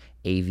 print,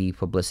 AV,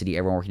 publicity,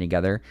 everyone working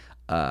together.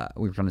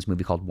 We worked on this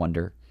movie called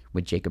Wonder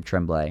with Jacob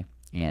Tremblay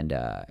and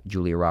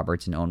Julia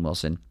Roberts and Owen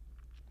Wilson.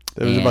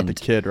 It was about the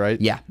kid, right?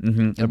 Yeah.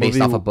 Mm-hmm. Based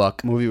off a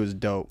book. Movie was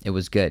dope. It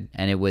was good.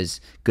 And it was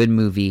good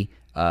movie.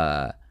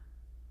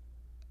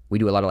 We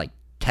do a lot of like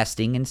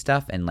testing and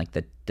stuff, and like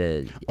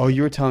the Oh,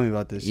 you were telling me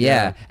about this.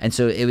 Yeah. And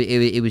so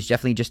it was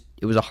definitely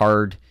it was a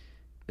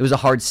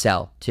hard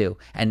sell too.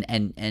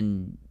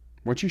 And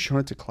weren't you showing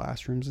it to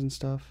classrooms and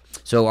stuff?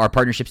 So our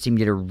partnerships team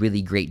did a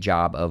really great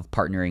job of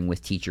partnering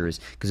with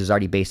teachers, because it was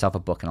already based off a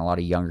book, and a lot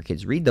of younger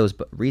kids read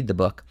the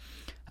book.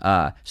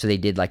 So they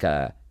did like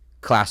a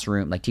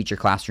classroom, like teacher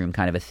classroom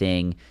kind of a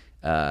thing,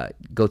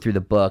 go through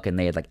the book, and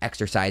they had like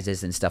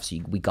exercises and stuff. So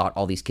we got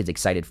all these kids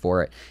excited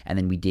for it, and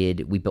then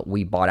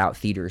we bought out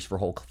theaters for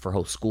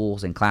whole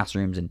schools and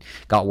classrooms, and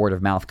got word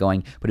of mouth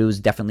going. But it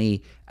was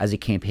definitely, as a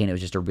campaign, it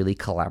was just a really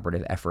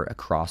collaborative effort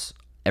across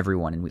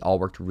everyone, and we all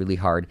worked really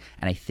hard.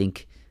 And I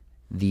think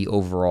the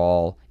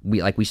overall,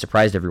 we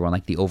surprised everyone.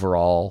 Like, the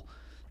overall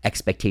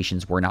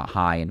expectations were not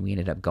high, and we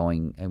ended up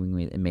going, and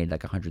we made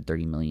like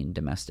 130 million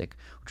domestic,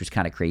 which was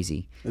kind of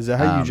crazy. Is that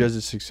how you judge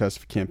a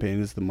successful campaign?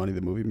 Is the money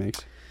the movie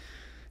makes?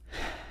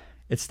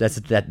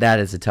 That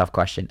is a tough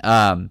question.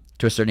 To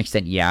a certain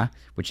extent, yeah.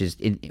 Which is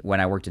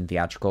when I worked in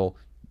theatrical,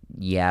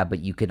 yeah. But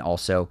you can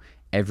also,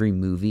 every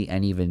movie,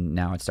 and even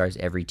now it stars,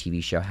 every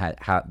TV show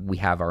we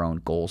have our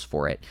own goals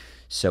for it.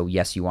 So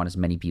yes, you want as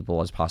many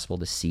people as possible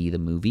to see the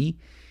movie.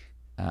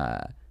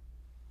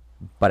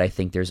 But I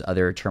think there's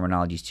other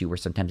terminologies too, where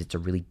sometimes it's a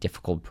really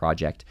difficult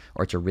project,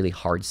 or it's a really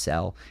hard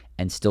sell,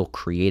 and still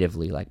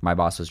creatively, like my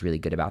boss was really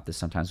good about this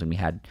sometimes when we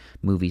had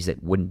movies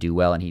that wouldn't do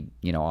well, and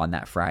he, on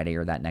that Friday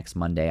or that next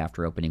Monday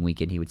after opening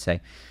weekend, he would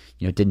say,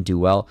 it didn't do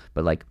well,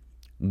 but like,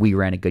 we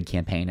ran a good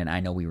campaign, and I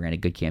know we ran a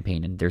good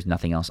campaign, and there's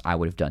nothing else I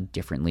would have done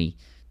differently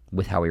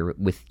with how we were,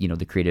 with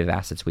the creative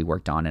assets we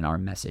worked on and our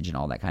message and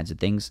all that kinds of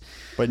things.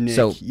 But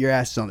Nick, your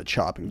ass is on the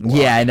chopping block.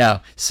 Yeah, I know.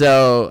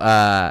 So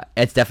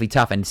it's definitely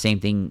tough. And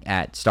same thing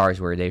at Stars,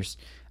 where there's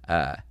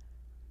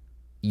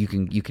you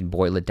can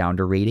boil it down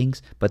to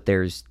ratings, but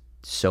there's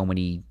so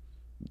many.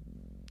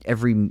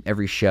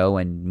 Every show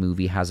and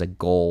movie has a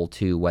goal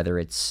too, whether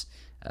it's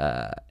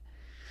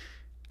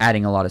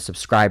adding a lot of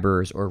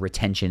subscribers or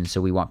retention.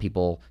 So we want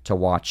people to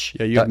watch.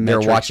 Yeah, they're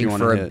watching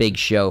for a big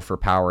show for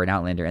Power and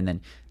Outlander, and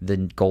then the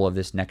goal of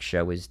this next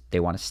show is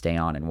they want to stay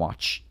on and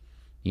watch,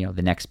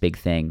 the next big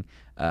thing.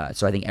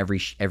 So I think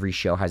every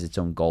show has its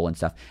own goal and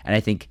stuff. And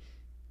I think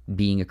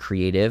being a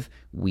creative,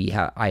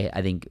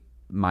 I think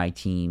my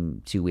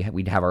team too,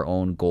 we'd have our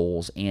own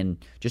goals, and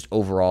just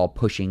overall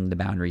pushing the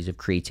boundaries of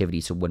creativity.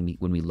 So when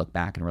we look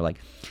back and we're like,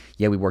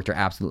 yeah, we worked our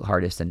absolute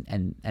hardest,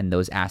 and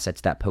those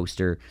assets, that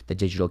poster, the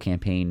digital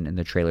campaign, and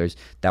the trailers,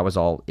 that was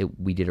all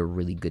we did a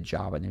really good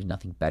job, and there's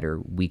nothing better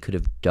we could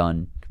have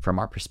done from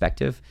our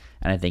perspective.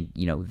 And I think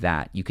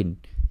that you can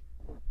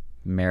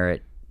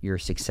merit your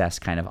success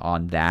kind of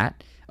on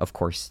that. Of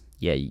course,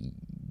 yeah,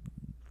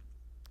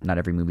 not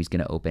every movie's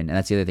gonna open, and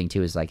that's the other thing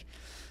too, is like,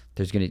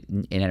 there's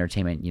in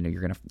entertainment,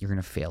 you're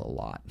gonna fail a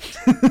lot,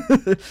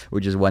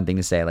 which is one thing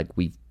to say. Like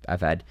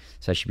I've had,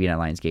 especially being at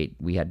Lionsgate,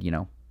 we had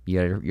you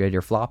had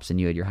your flops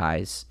and you had your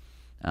highs,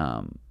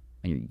 and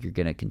you're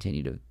gonna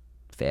continue to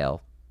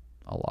fail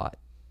a lot.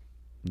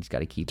 You just got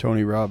to keep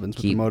Tony Robbins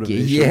with the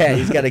motivation. Yeah,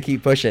 he's got to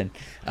keep pushing.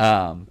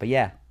 But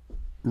yeah,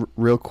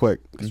 real quick,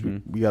 because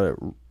we got a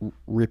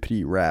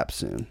rippity wrap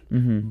soon.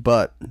 Mm-hmm.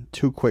 But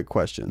 2 quick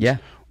questions. Yeah.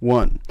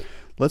 One,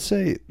 let's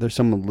say there's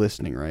someone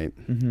listening, right?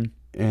 Mm-hmm.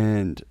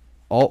 And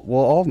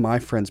all of my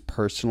friends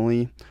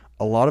personally,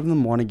 a lot of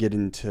them want to get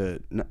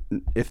into,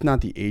 if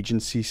not the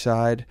agency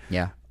side,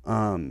 Yeah.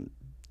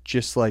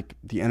 just like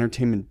the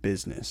entertainment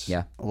business.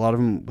 Yeah. A lot of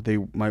them, they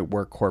might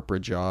work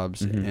corporate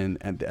jobs, Mm-hmm.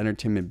 and the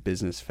entertainment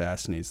business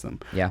fascinates them.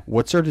 Yeah.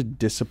 What sort of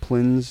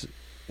disciplines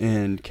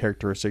and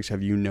characteristics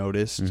have you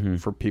noticed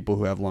for people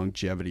who have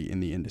longevity in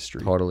the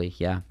industry? Totally,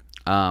 yeah.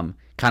 Kind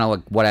of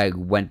like what I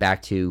went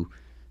back to.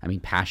 I mean,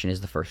 passion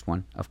is the first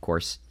one, of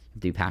course.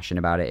 Be passionate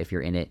about it if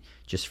you're in it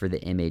just for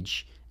the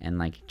image and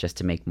like just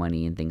to make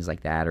money and things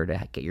like that, or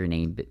to get your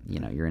name, but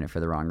you're in it for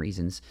the wrong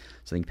reasons.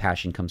 So I think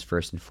passion comes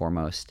first and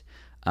foremost.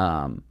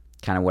 Kind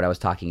of what I was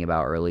talking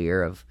about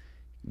earlier of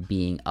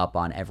being up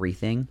on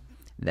everything.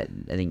 That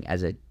I think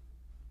as a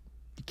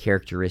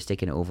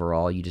characteristic and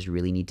overall, you just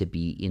really need to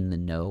be in the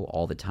know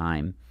all the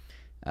time.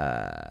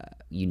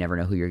 You never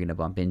know who you're going to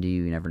bump into.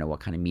 You never know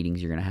what kind of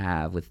meetings you're going to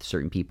have with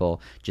certain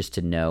people. Just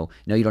to know,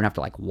 you don't have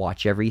to like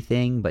watch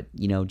everything, but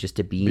just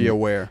to be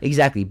aware.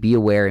 Exactly, be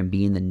aware and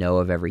be in the know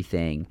of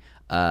everything.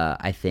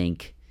 I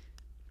think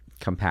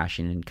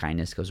compassion and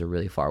kindness goes a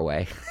really far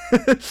way.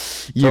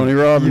 Tony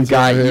Robbins.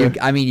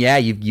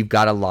 You've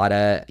got a lot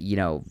of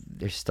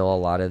there's still a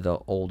lot of the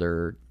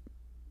older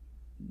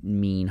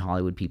mean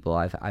Hollywood people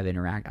I've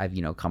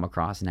come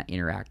across and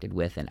interacted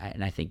with, and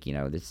I think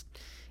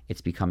it's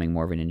becoming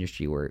more of an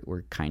industry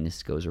where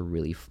kindness goes a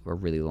really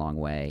long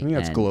way. I think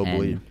that's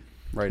globally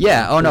right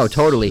yeah now. Oh no, This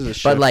totally. is a But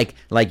shift.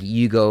 like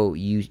you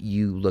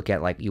look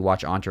at, like, you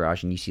watch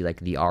Entourage and you see like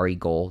the Ari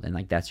Gold, and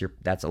like that's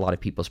a lot of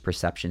people's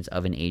perceptions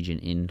of an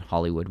agent in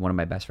Hollywood. One of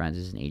my best friends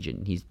is an agent,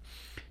 and he's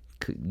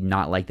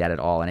not like that at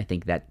all. And I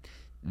think that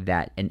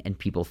and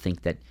people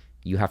think that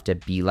you have to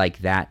be like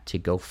that to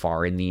go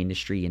far in the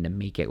industry and to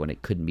make it, when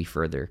it couldn't be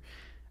further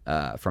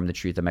from the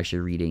truth. I'm actually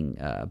reading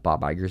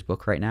Bob Iger's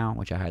book right now,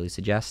 which I highly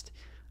suggest.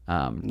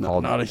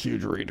 Not a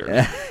huge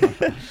reader.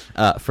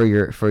 For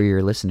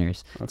your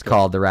listeners, it's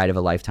called The Ride of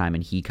a Lifetime,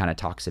 and he kind of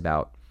talks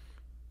about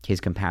his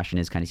compassion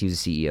is he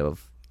was the CEO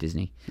of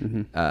Disney,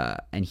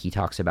 and he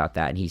talks about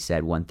that. And he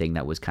said one thing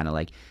that was kind of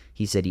like,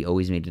 he said he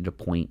always made it a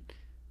point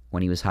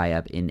when he was high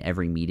up in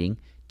every meeting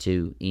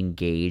to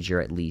engage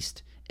or at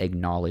least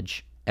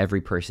acknowledge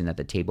every person at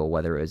the table,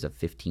 whether it was a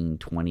 15,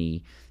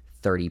 20,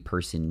 30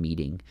 person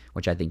meeting,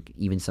 which I think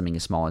even something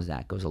as small as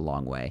that goes a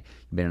long way.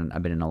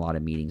 I've been in a lot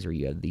of meetings where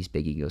you have these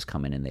big egos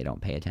come in and they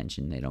don't pay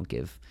attention. They don't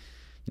give,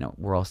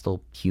 we're all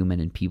still human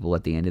and people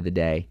at the end of the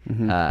day.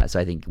 So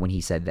I think when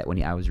he said that,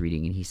 when I was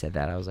reading and he said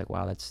that, I was like,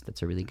 wow,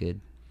 that's a really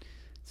good,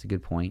 it's a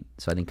good point.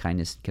 So I think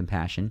kindness,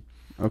 compassion.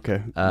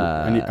 Okay.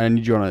 I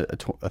need you on a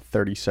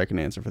 30-second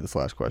answer for this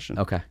last question.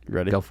 Okay. You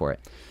ready? Go for it.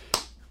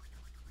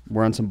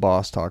 We're on some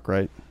boss talk,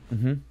 right?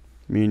 Mm-hmm.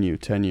 Me and you,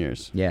 10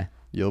 years. Yeah.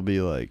 You'll be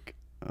like,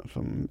 if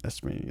I'm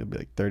estimating, you'll be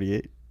like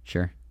 38.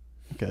 Sure.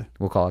 Okay.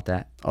 We'll call it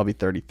that. I'll be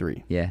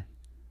 33. Yeah.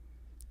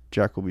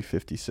 Jack will be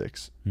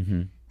 56.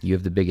 Mm-hmm. You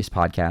have the biggest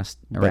podcast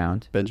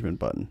around. Benjamin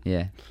Button.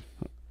 Yeah.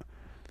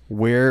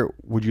 Where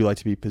would you like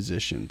to be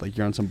positioned? Like,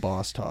 you're on some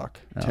boss talk.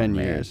 10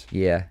 man. years.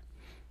 Yeah.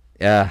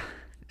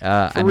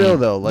 For real,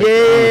 though. Like, yeah,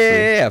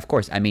 honestly. of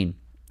course. I mean,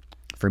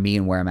 for me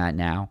and where I'm at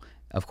now,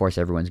 of course,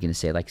 everyone's going to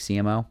say like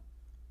CMO.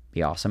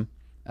 Be awesome.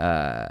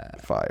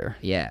 Fire.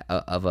 Yeah.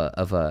 Of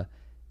a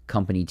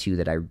company too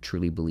that I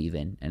truly believe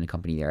in, and a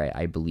company there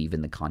I believe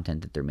in the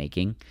content that they're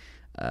making,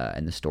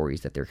 and the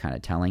stories that they're kind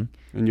of telling.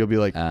 And you'll be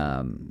like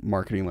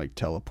marketing, like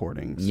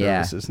teleporting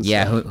Yeah. services and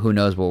Yeah. stuff. Who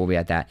knows what we'll be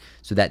at that.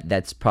 So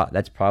that's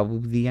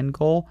probably the end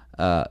goal.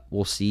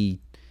 We'll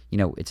see.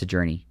 It's a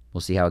journey.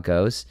 We'll see how it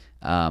goes.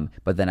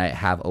 But then I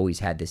have always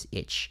had this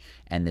itch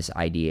and this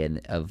idea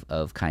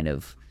of kind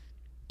of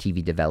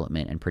TV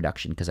development and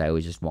production, because I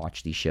always just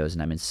watch these shows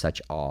and I'm in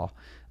such awe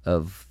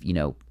of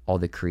all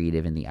the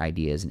creative and the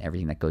ideas and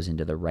everything that goes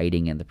into the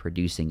writing and the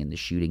producing and the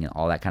shooting and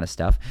all that kind of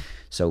stuff.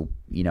 So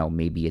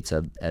maybe it's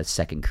a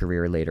second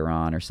career later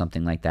on or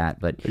something like that.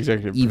 But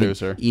Executive even,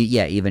 producer.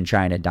 Even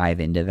trying to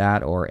dive into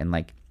that,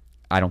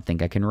 I don't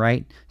think I can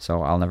write,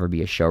 so I'll never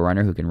be a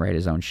showrunner who can write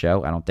his own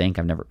show. I don't think.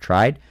 I've never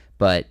tried,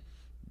 but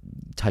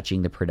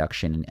touching the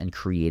production and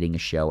creating a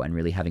show and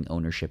really having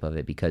ownership of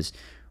it, because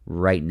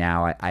right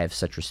now I have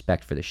such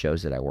respect for the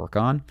shows that I work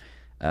on.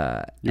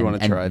 You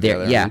want to try the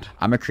other end?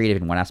 I'm a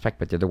creative in one aspect,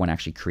 but they're the one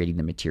actually creating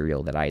the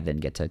material that I then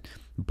get to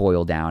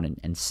boil down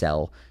and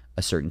sell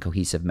a certain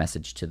cohesive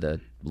message to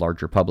the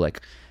larger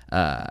public.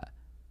 But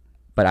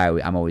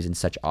I'm always in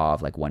such awe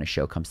of like when a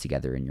show comes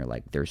together and you're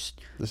like, there was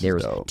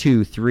dope.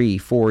 2, 3,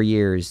 4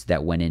 years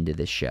that went into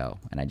this show,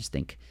 and I just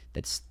think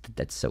that's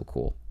so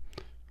cool.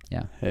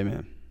 Yeah. Hey,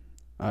 man.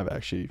 I've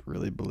actually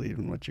really believed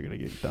in what you're going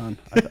to get done.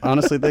 I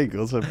honestly think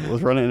let's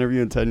run an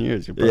interview in 10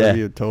 years. You'll probably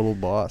be a total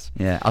boss.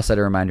 Yeah, I'll set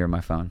a reminder on my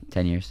phone.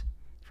 10 years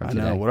from I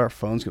today. know. What our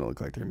phones going to look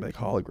like? They're going to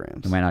be like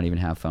holograms. We might not even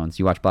have phones.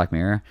 You watch Black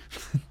Mirror?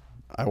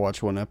 I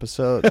watched one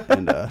episode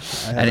and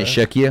And it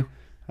shook you?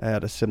 I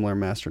had a similar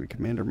Master and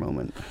Commander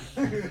moment.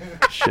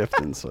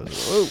 Shifting, so I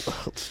was like,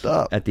 whoa,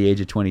 stop. At the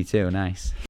age of 22, nice.